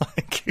 It's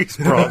like he's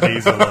brought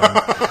these along.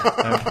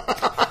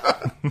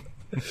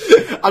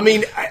 I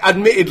mean,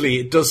 admittedly,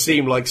 it does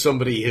seem like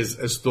somebody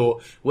has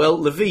thought, well,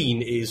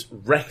 Levine is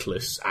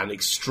reckless and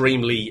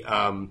extremely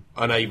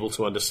unable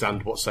to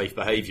understand what safe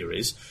behaviour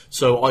is,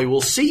 so I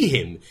will see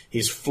him,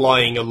 he's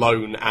flying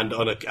alone and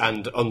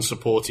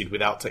unsupported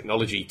without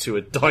technology to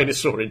a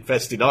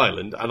dinosaur-infested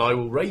island, and I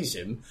will raise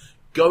him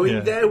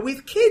going there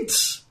with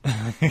kids.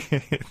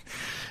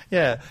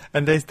 Yeah,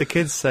 and the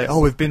kids say, "Oh,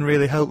 we've been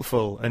really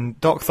helpful." And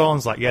Doc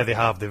Thorne's like, "Yeah, they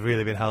have. They've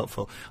really been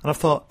helpful." And I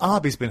thought,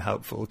 Arby's been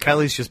helpful.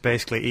 Kelly's just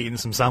basically eating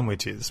some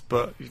sandwiches.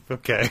 But,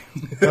 okay,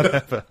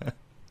 whatever.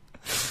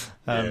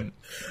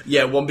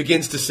 One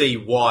begins to see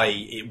why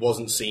it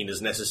wasn't seen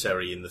as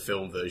necessary in the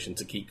film version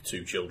to keep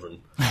two children.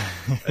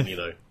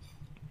 And,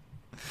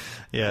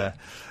 Yeah.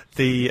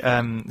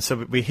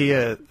 So we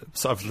hear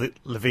sort of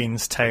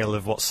Levine's tale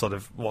of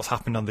what's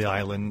happened on the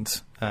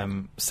island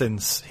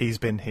since he's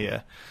been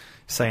here.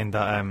 Saying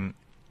that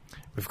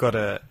we've got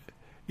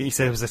he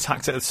said he was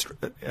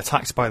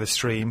attacked by the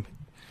stream.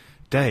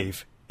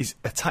 Dave, he's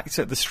attacked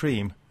at the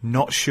stream,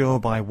 not sure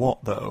by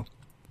what though,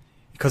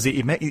 because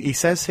he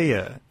says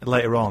here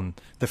later on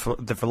the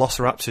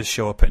velociraptors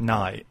show up at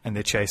night and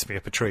they chase me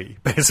up a tree,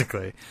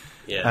 basically.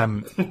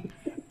 Yeah.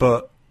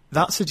 But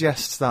that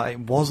suggests that it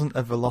wasn't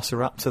a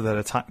velociraptor that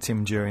attacked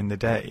him during the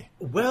day.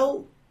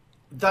 Well,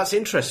 that's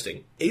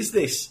interesting.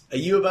 Are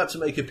you about to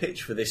make a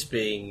pitch for this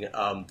being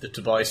the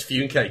Tobias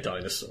Funke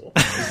dinosaur?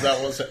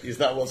 Is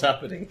that what's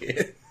happening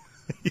here?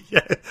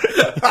 Yeah.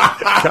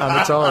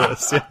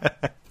 Carnotaurus, yeah.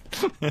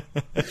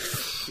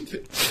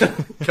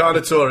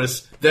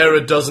 Carnotaurus, there are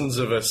dozens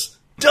of us.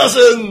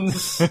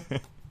 Dozens!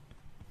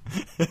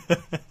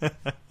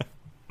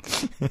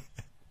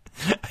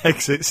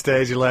 Exit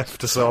stage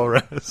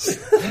leftosaurus.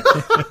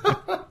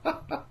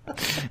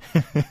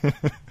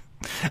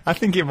 I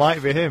think it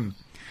might be him.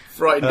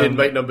 Frightened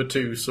inmate number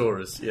 2,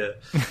 Saurus, yeah.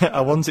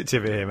 I want it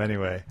to be him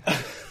anyway.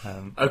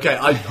 Okay,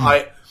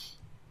 I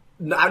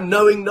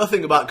knowing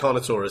nothing about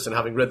Carnotaurus and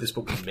having read this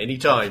book many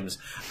times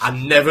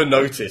and never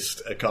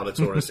noticed a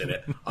Carnotaurus in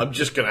it, I'm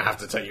just going to have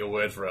to take your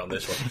word for it on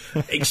this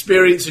one.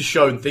 Experience has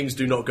shown things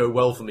do not go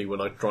well for me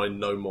when I try and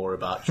know more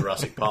about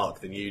Jurassic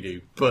Park than you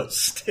do, but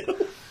still.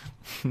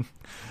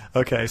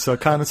 Okay, so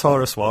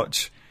Carnotaurus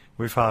watch.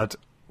 We've had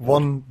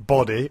one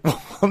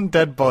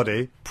dead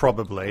body,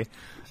 probably,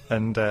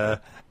 and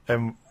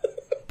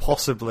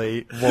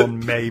possibly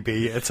one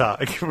maybe attack.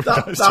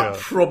 That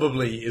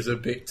probably is a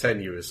bit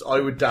tenuous. I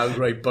would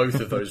downgrade both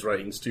of those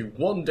ratings to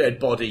one dead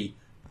body,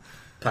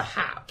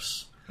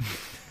 perhaps,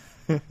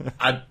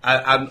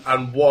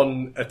 and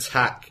one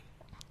attack,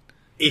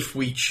 if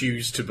we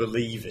choose to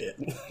believe it.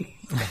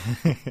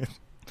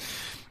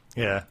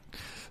 Yeah.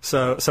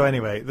 So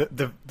anyway,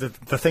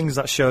 the things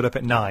that showed up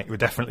at night were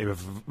definitely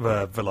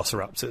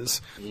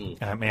velociraptors. He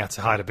had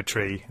to hide up a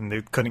tree, and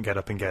they couldn't get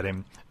up and get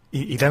him.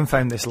 He then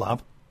found this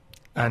lab,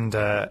 and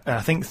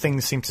I think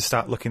things seem to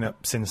start looking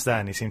up since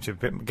then. He seemed to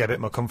get a bit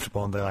more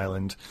comfortable on the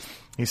island.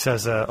 He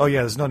says, "Oh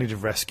yeah, there's no need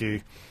of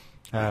rescue,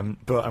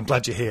 but I'm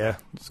glad you're here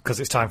because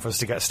it's time for us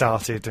to get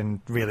started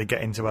and really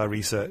get into our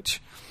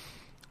research."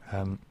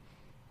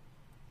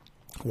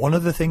 One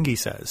other thing he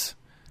says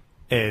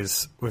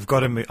is, "We've got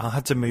to move. I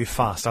had to move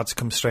fast. I had to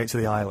come straight to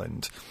the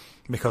island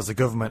because the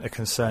government are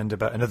concerned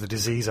about another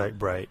disease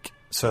outbreak,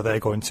 so they're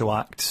going to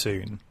act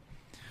soon.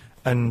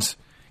 And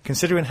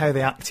considering how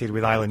they acted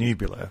with Isla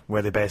Nubula,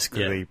 where they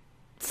basically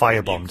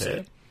firebombed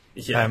it,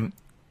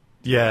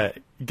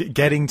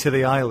 getting to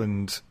the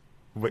island,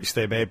 which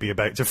they may be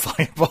about to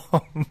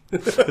firebomb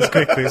as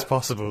quickly as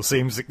possible,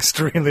 seems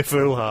extremely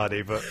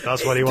foolhardy, but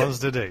that's what he wants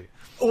to do.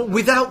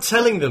 Without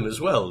telling them as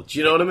well, do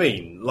you know what I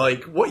mean?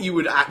 Like, what you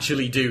would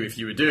actually do if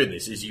you were doing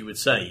this is you would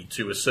say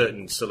to a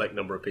certain select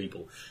number of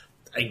people,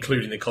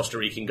 including the Costa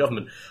Rican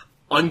government,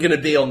 I'm going to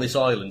be on this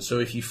island, so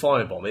if you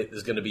firebomb it,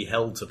 there's going to be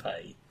hell to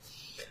pay.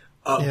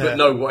 But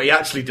no, what he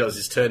actually does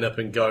is turn up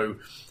and go,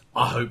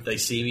 I hope they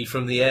see me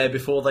from the air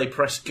before they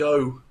press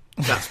go.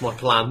 That's my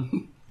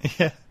plan.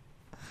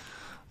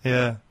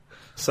 Yeah.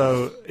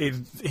 So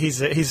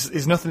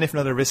he's nothing if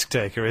not a risk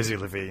taker, is he,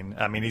 Levine?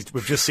 I mean,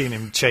 we've just seen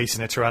him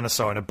chasing a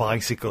tyrannosaur on a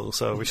bicycle,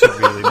 so we should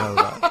really know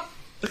that.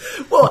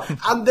 Well,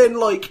 and then,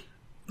 like,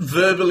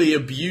 verbally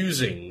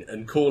abusing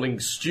and calling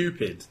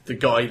stupid the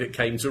guy that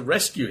came to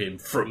rescue him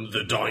from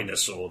the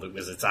dinosaur that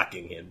was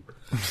attacking him.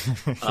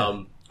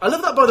 I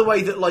love that, by the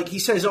way, that, like, he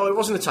says, it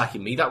wasn't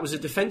attacking me, that was a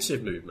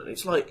defensive movement.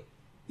 It's like,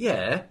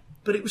 yeah,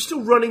 but it was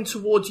still running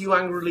towards you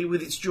angrily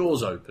with its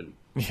jaws open.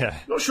 Yeah.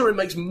 Not sure it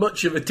makes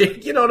much of a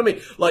difference, you know what I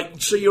mean?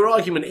 Like, so your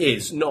argument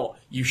is not,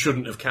 you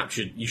shouldn't have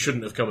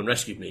come and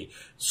rescued me,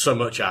 so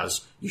much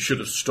as, you should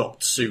have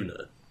stopped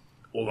sooner.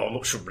 Although I'm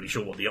not really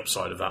sure what the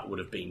upside of that would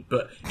have been.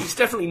 But it's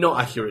definitely not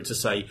accurate to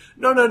say,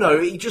 no,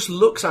 he just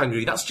looks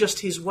angry, that's just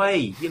his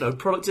way,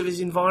 product of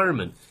his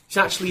environment. He's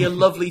actually a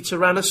lovely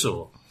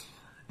tyrannosaur.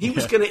 He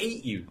was going to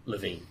eat you,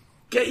 Levine.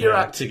 Get your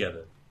act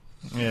together.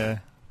 Yeah.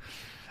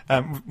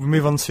 We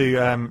move on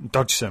to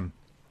Dodgson.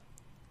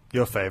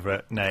 Your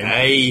favourite name.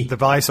 Hey. The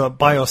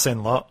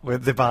Biosyn lot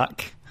with the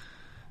back.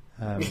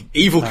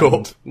 Evil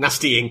Corp.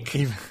 Nasty Ink.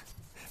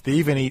 They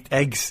even eat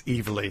eggs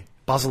evilly.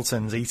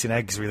 Basilton's eating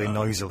eggs really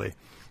noisily.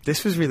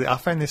 I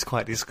found this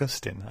quite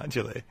disgusting,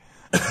 actually.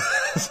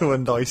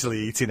 Someone noisily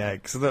eating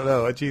eggs. I don't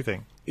know, what do you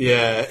think?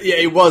 Yeah,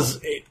 it was.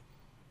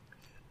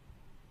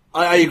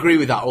 I agree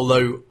with that,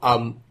 although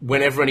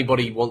whenever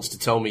anybody wants to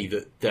tell me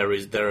that there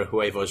are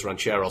Huevos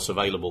Rancheros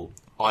available,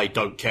 I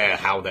don't care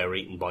how they're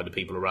eaten by the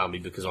people around me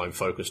because I'm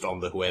focused on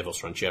the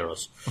Huevos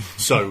Rancheros.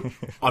 So,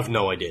 I've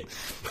no idea.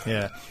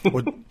 Yeah.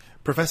 Well,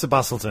 Professor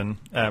Basilton,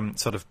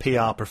 sort of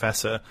PR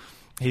professor,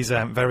 he's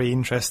very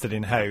interested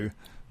in how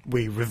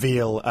we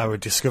reveal our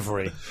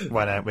discovery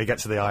when we get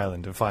to the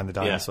island and find the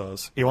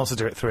dinosaurs. Yeah. He wants to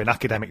do it through an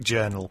academic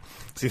journal.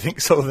 So you think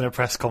sort of in a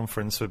press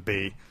conference would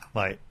be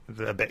like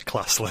a bit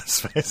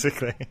classless,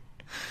 basically.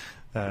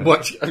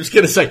 What I was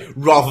going to say,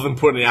 rather than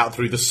putting it out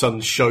through the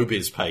Sun's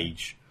showbiz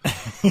page.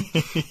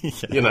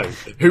 Yeah.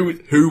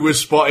 Who was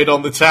spotted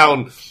on the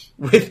town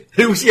with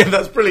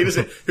that's brilliant,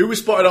 isn't it? Who was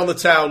spotted on the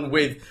town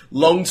with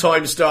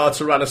long-time star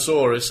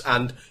Tyrannosaurus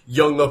and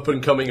young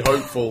up-and-coming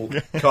hopeful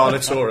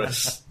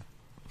Carnotaurus?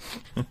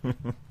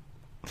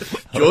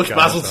 George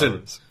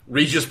Basilton,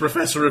 Regius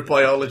Professor of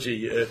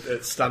Biology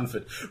at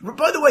Stanford.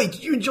 By the way,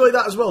 did you enjoy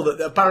that as well?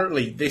 That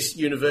apparently this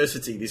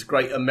university, this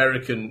great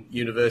American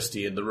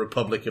university in the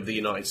Republic of the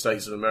United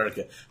States of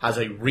America, has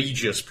a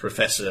Regius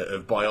Professor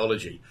of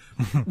Biology.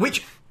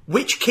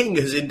 Which king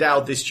has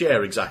endowed this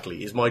chair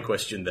exactly, is my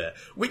question there.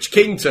 Which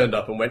king turned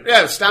up and went,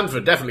 yeah,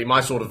 Stanford, definitely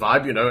my sort of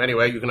vibe,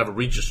 anyway, you can have a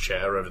Regius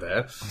chair over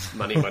there.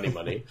 Money, money,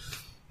 money.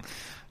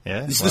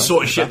 Yeah, this is the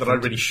sort of shit that I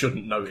really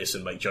shouldn't notice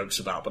and make jokes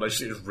about, but I just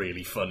think it's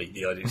really funny,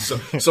 the idea.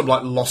 Some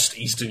like lost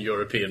Eastern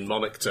European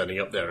monarch turning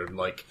up there and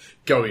like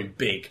going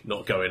big,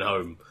 not going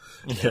home.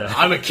 Yeah.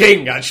 I'm a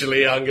king,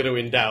 actually, I'm going to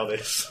endow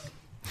this.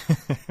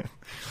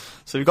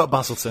 So we've got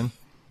Basilton.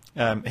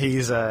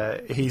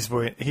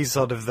 He's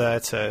sort of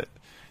there to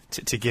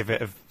give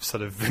it a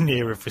sort of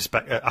veneer of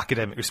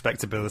academic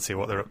respectability,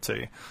 what they're up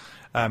to.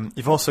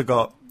 You've also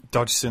got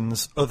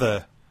Dodgson's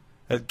other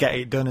Get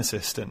It Done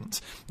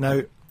assistant.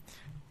 Now,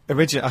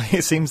 originally,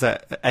 it seems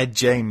that Ed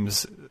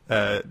James,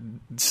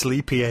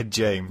 Sleepy Ed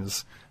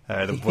James,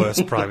 the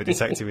worst private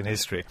detective in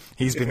history,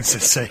 he's been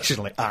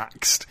sensationally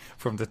axed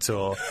from the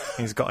tour.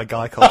 He's got a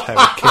guy called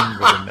Howard King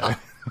with him now.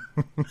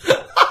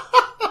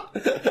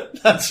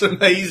 That's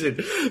amazing.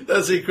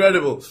 That's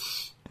incredible.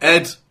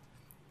 Ed,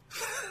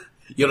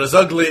 you're as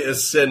ugly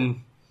as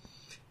sin.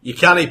 You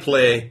can't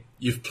play.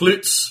 You've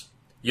ploots.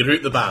 You're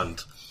out the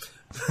band.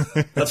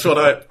 That's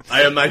what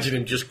I imagine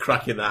him just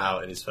cracking that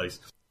out in his face.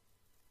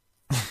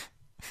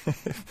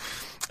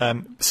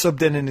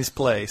 Subbed in his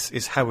place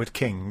is Howard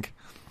King.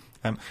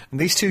 And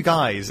these two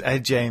guys,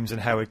 Ed James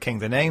and Howard King,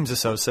 the names are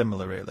so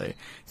similar, really,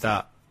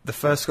 that the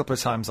first couple of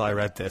times I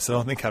read this, I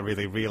don't think I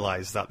really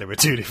realised that they were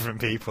two different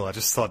people. I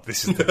just thought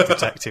this is the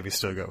detective who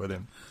still got with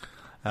him.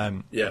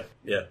 Yeah.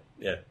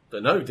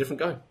 But no,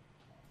 different guy.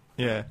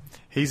 Yeah.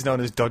 He's known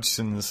as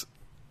Dodgson's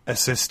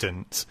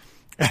assistant.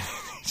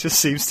 He just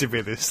seems to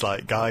be this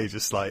guy,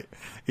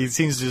 he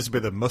seems to just be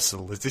the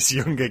muscle. There's this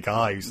younger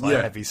guy who's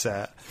heavy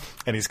set,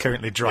 and he's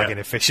currently dragging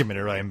a fisherman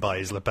around by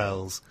his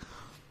lapels.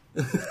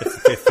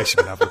 if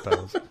fishermen have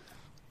lapels.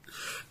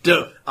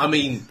 I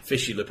mean,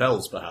 fishy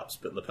lapels perhaps,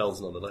 but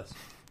lapels nonetheless.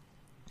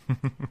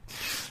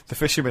 The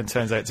fisherman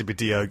turns out to be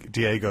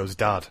Diego's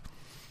dad.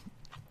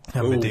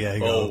 Remember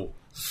Diego?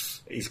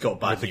 He's got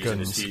bad news in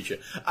his future.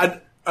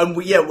 And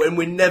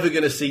we're never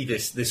going to see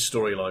this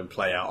storyline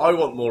play out. I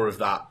want more of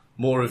that.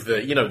 More of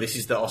the, this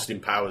is the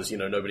Austin Powers,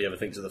 nobody ever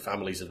thinks of the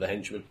families of the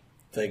henchmen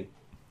thing.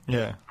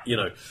 Yeah.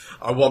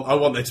 I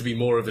want there to be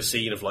more of a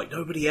scene of like,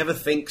 nobody ever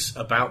thinks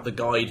about the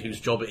guide whose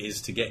job it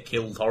is to get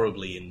killed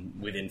horribly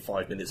within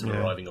 5 minutes of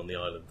arriving on the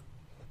island.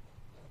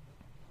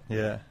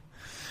 Yeah.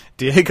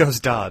 Diego's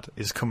dad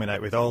is coming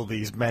out with all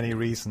these many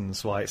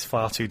reasons why it's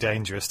far too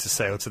dangerous to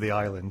sail to the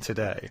island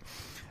today.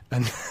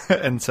 And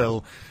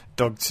until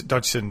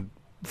Dodgson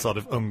sort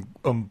of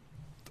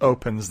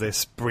opens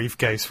this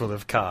briefcase full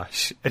of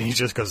cash, and he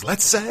just goes,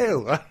 "Let's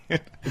sail!" Off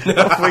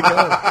we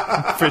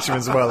go.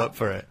 Fisherman's well up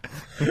for it.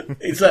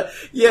 It's like,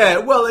 yeah,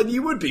 well, and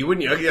you would be,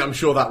 wouldn't you? I'm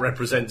sure that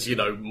represents,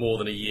 more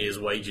than a year's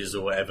wages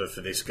or whatever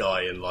for this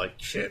guy, and like,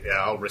 shit, yeah,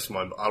 I'll risk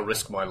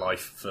my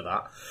life for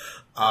that.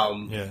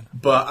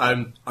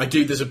 But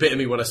there's a bit of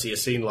me when I see a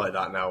scene like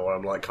that now where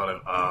I'm like kind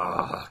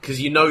of, because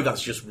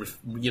that's just,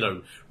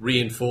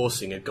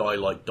 reinforcing a guy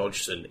like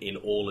Dodgson in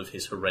all of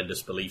his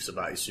horrendous beliefs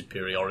about his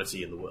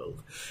superiority in the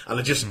world. And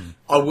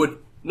I would,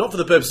 not for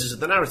the purposes of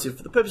the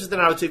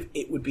narrative,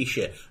 it would be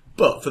shit.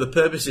 But for the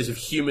purposes of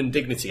human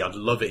dignity, I'd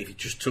love it if he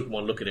just took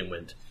one look at him and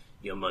went,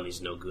 "Your money's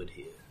no good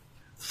here."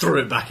 Threw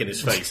it back in his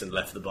face and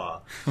left the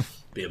bar.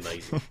 Be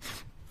amazing.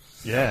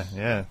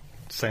 Yeah.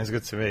 Sounds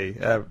good to me.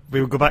 We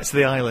will go back to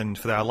the island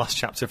for our last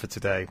chapter for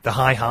today. The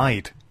High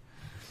Hide.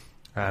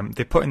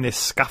 They're putting this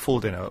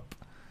scaffolding up.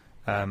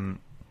 They're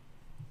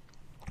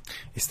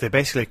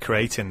basically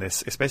creating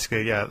this. It's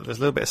basically, there's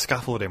a little bit of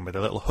scaffolding with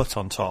a little hut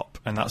on top,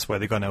 and that's where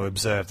they're going to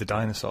observe the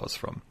dinosaurs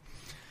from.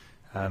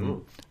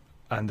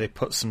 And they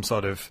put some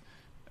sort of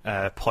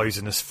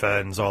poisonous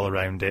ferns all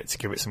around it to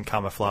give it some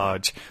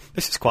camouflage.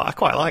 I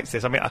quite like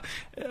this. I mean,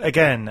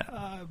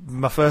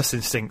 my first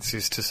instinct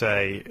is to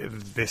say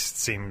this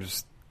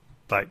seems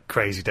like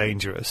crazy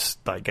dangerous,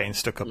 like getting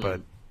stuck up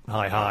a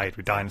high hide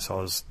with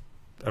dinosaurs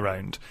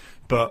around.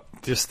 But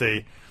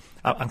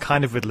I'm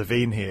kind of with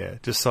Levine here.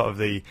 Just sort of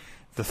the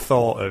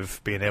thought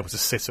of being able to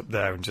sit up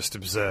there and just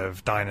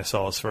observe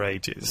dinosaurs for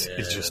ages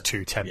is just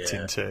too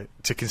tempting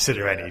to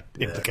consider any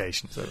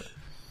implications of it.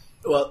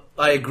 Well,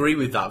 I agree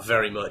with that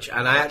very much,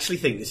 and I actually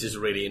think this is a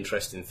really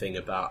interesting thing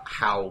about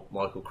how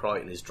Michael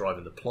Crichton is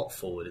driving the plot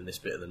forward in this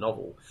bit of the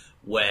novel,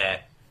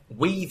 where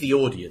we, the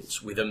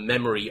audience, with a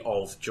memory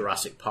of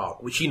Jurassic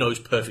Park, which he knows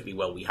perfectly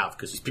well we have,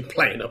 because he's been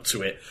playing up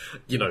to it,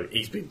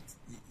 he's been,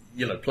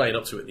 playing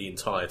up to it the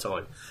entire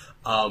time.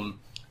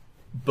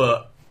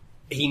 But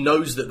he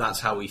knows that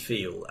that's how we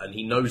feel, and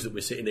he knows that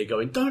we're sitting there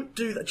going, "Don't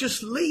do that,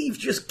 just leave,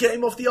 just get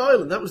him off the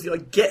island." That was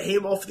get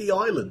him off the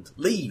island,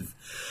 leave.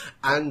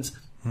 And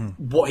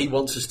what he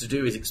wants us to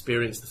do is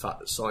experience the fact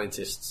that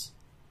scientists,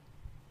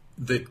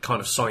 the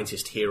kind of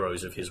scientist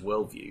heroes of his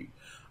worldview,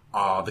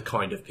 are the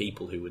kind of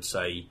people who would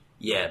say,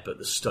 "Yeah, but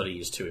the study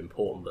is too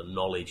important, the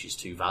knowledge is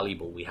too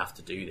valuable, we have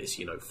to do this,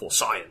 for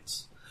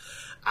science."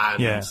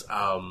 And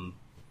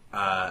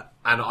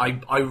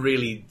I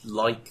really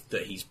like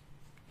that he's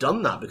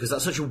done that, because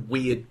that's such a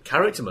weird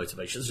character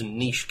motivation, such a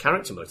niche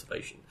character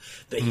motivation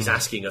that he's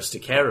asking us to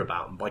care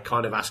about, and by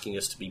kind of asking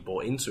us to be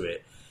bought into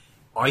it,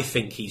 I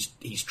think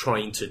he's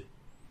trying to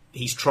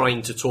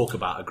talk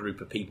about a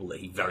group of people that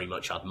he very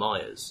much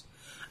admires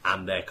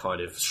and their kind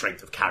of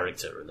strength of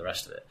character and the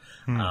rest of it.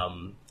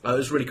 It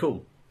was really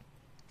cool.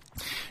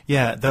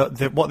 Yeah,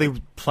 what they're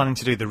planning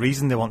to do, the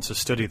reason they want to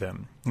study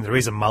them, and the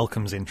reason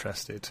Malcolm's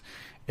interested,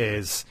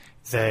 is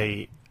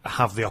they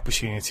have the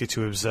opportunity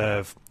to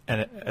observe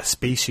a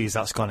species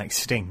that's gone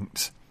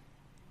extinct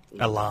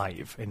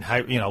alive, and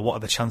how what are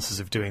the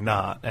chances of doing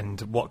that, and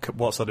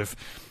what sort of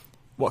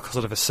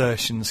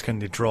assertions can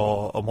they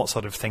draw, and what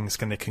sort of things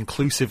can they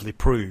conclusively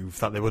prove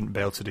that they wouldn't be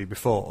able to do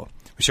before,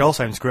 which all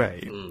sounds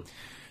great.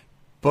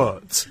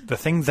 But the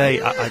thing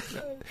the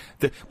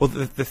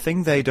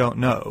thing they don't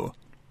know,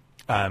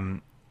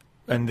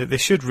 and they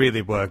should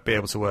really be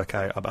able to work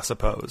out, I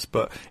suppose,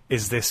 but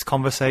is this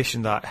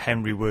conversation that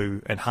Henry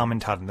Wu and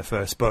Hammond had in the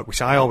first book,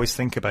 which I always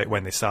think about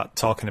when they start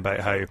talking about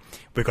how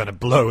we're going to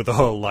blow the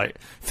whole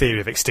theory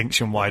of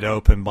extinction wide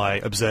open by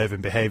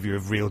observing behaviour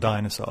of real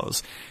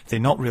dinosaurs. They're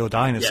not real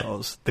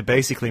dinosaurs. They're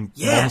basically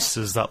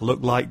monsters that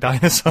look like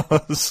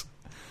dinosaurs.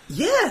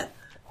 Yeah.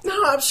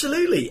 No,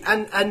 absolutely,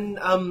 and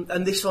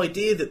this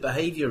idea that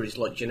behaviour is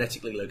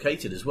genetically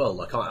located as well.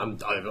 I'm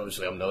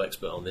no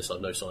expert on this.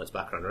 I've no science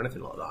background or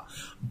anything like that,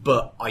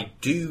 but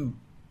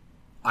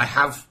I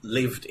have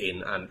lived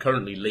in and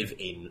currently live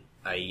in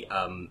a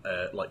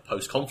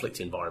post-conflict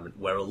environment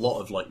where a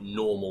lot of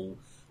normal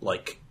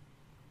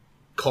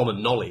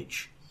common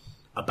knowledge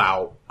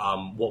about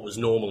what was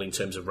normal in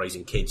terms of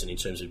raising kids and in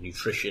terms of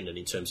nutrition and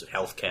in terms of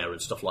healthcare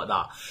and stuff like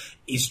that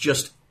is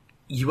just.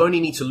 You only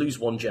need to lose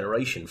one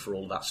generation for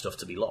all that stuff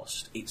to be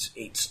lost. It's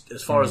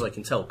as far as I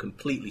can tell,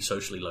 completely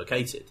socially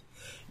located.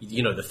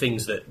 The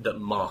things that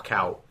mark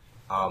out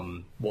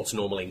what's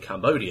normal in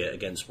Cambodia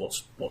against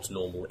what's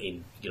normal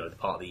in the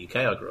part of the UK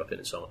I grew up in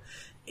and so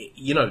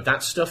on.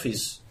 That stuff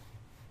is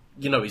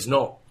is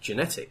not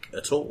genetic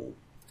at all.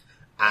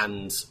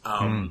 And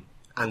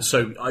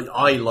so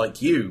I,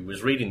 like you,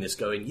 was reading this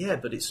going, yeah,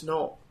 but it's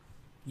not.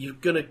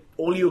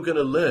 All you're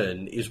gonna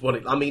learn is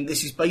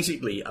this is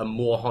basically a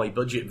more high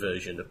budget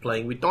version of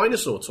playing with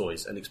dinosaur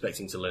toys and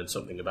expecting to learn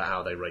something about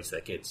how they raise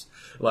their kids.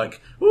 Like,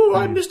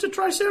 I'm Mr.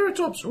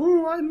 Triceratops.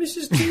 I'm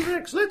Mrs.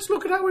 T-Rex. Let's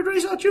look at how we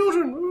raise our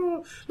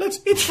children.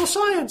 It's for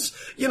science.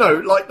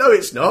 No,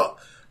 it's not.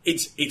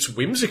 It's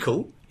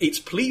whimsical. It's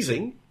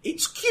pleasing.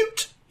 It's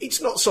cute.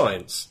 It's not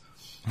science.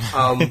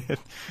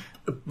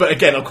 But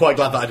again, I'm quite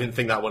glad that I didn't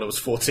think that when I was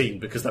 14,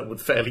 because that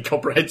would fairly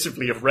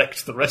comprehensively have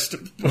wrecked the rest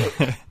of the book.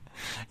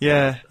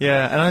 Yeah,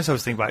 and I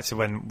always think back to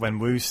when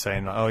Wu's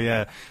saying, like, oh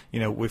yeah,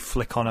 we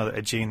flick on a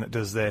gene that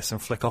does this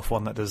and flick off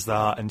one that does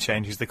that and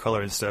changes the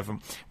colour and stuff, and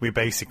we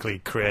basically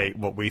create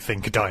what we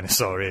think a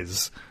dinosaur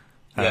is.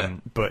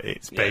 But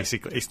it's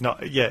basically, it's not,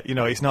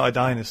 it's not a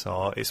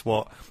dinosaur, it's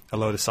what a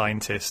load of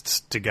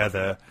scientists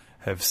together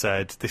have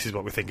said, this is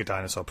what we think a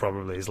dinosaur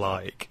probably is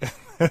like.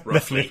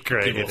 Roughly,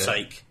 give or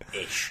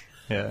take-ish.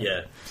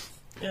 Yeah.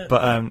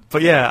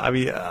 But yeah, I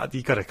mean,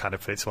 you got to kind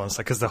of put it to one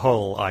side, because the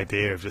whole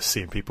idea of just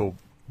seeing people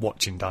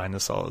watching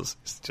dinosaurs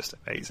is just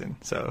amazing.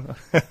 So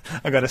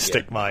I've got to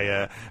stick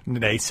my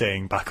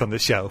naysaying back on the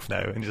shelf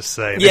now and just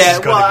say, it's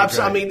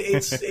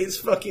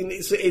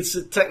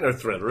a techno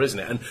thriller, isn't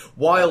it? And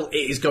while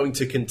it is going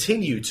to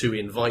continue to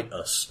invite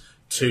us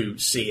to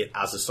see it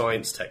as a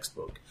science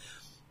textbook,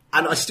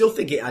 and I still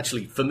think it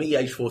actually, for me,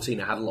 age 14,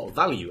 it had a lot of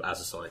value as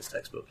a science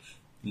textbook.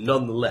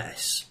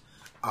 Nonetheless,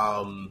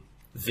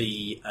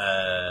 the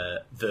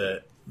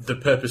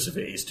purpose of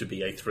it is to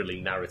be a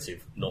thrilling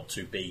narrative, not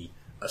to be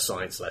a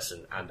science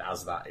lesson, and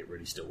as that, it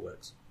really still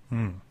works.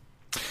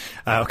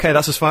 Okay,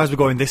 that's as far as we're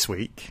going this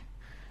week.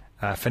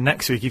 For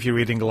next week, if you're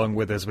reading along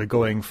with us, we're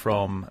going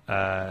from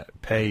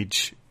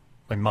page,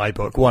 in my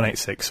book,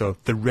 186, so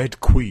The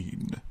Red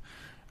Queen,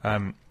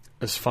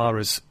 as far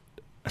as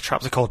a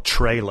chapter called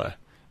Trailer,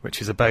 which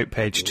is about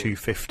page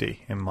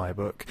 250 in my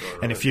book.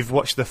 Right. And if you've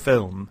watched the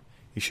film,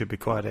 you should be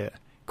quite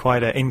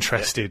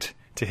interested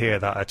to hear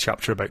that a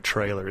chapter about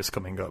Trailer is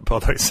coming up,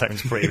 although it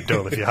sounds pretty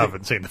dull if you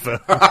haven't seen the film.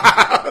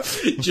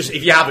 Just,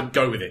 if you haven't,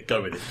 go with it.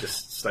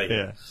 Just stay here.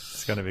 Yeah,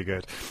 it's going to be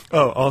good.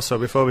 Oh, also,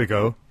 before we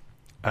go,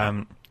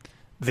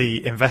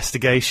 the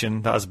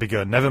investigation that has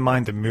begun, never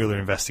mind the Mueller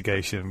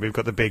investigation, we've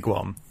got the big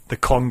one, the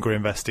Conger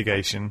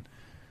investigation.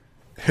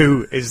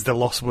 Who is the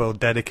Lost World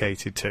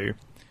dedicated to?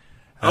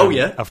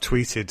 Yeah? I've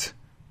tweeted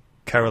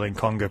Carolyn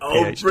Conger,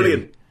 PhD. Oh,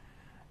 brilliant.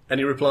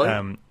 Any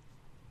reply?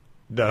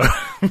 No.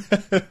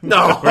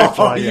 No,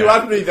 you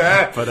had me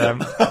there.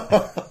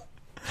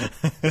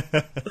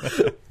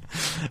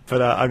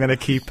 But I'm going to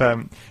keep...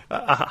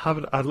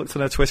 I looked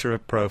on her Twitter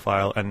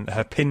profile, and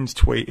her pinned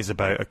tweet is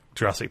about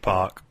Jurassic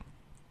Park.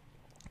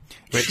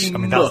 Which, she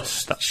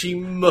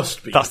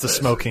must be. That's the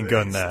smoking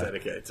gun there.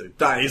 Dedicated to.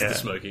 That is the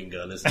smoking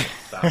gun, isn't it?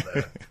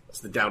 That's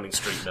the Downing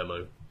Street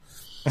memo.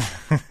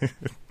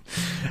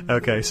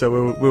 Okay, so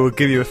we will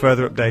give you a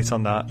further update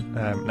on that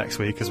next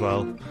week as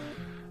well.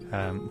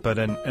 But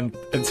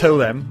until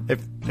then,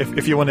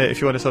 if you want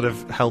to sort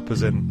of help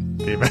us in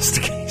the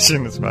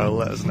investigation as well,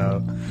 let us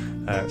know.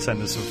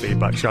 Send us some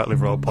feedback.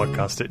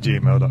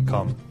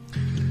 sharkliverawpodcast@gmail.com.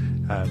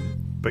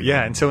 But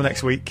yeah, until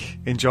next week,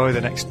 enjoy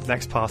the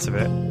next part of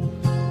it,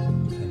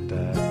 and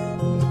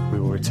we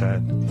will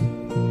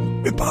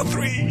return with part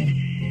 3.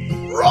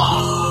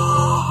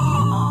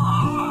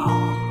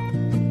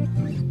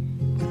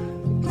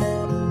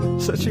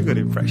 Such a good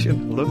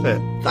impression. Love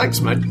it.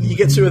 Thanks, man. You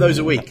get 2 of those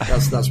a week.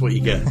 That's what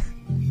you get.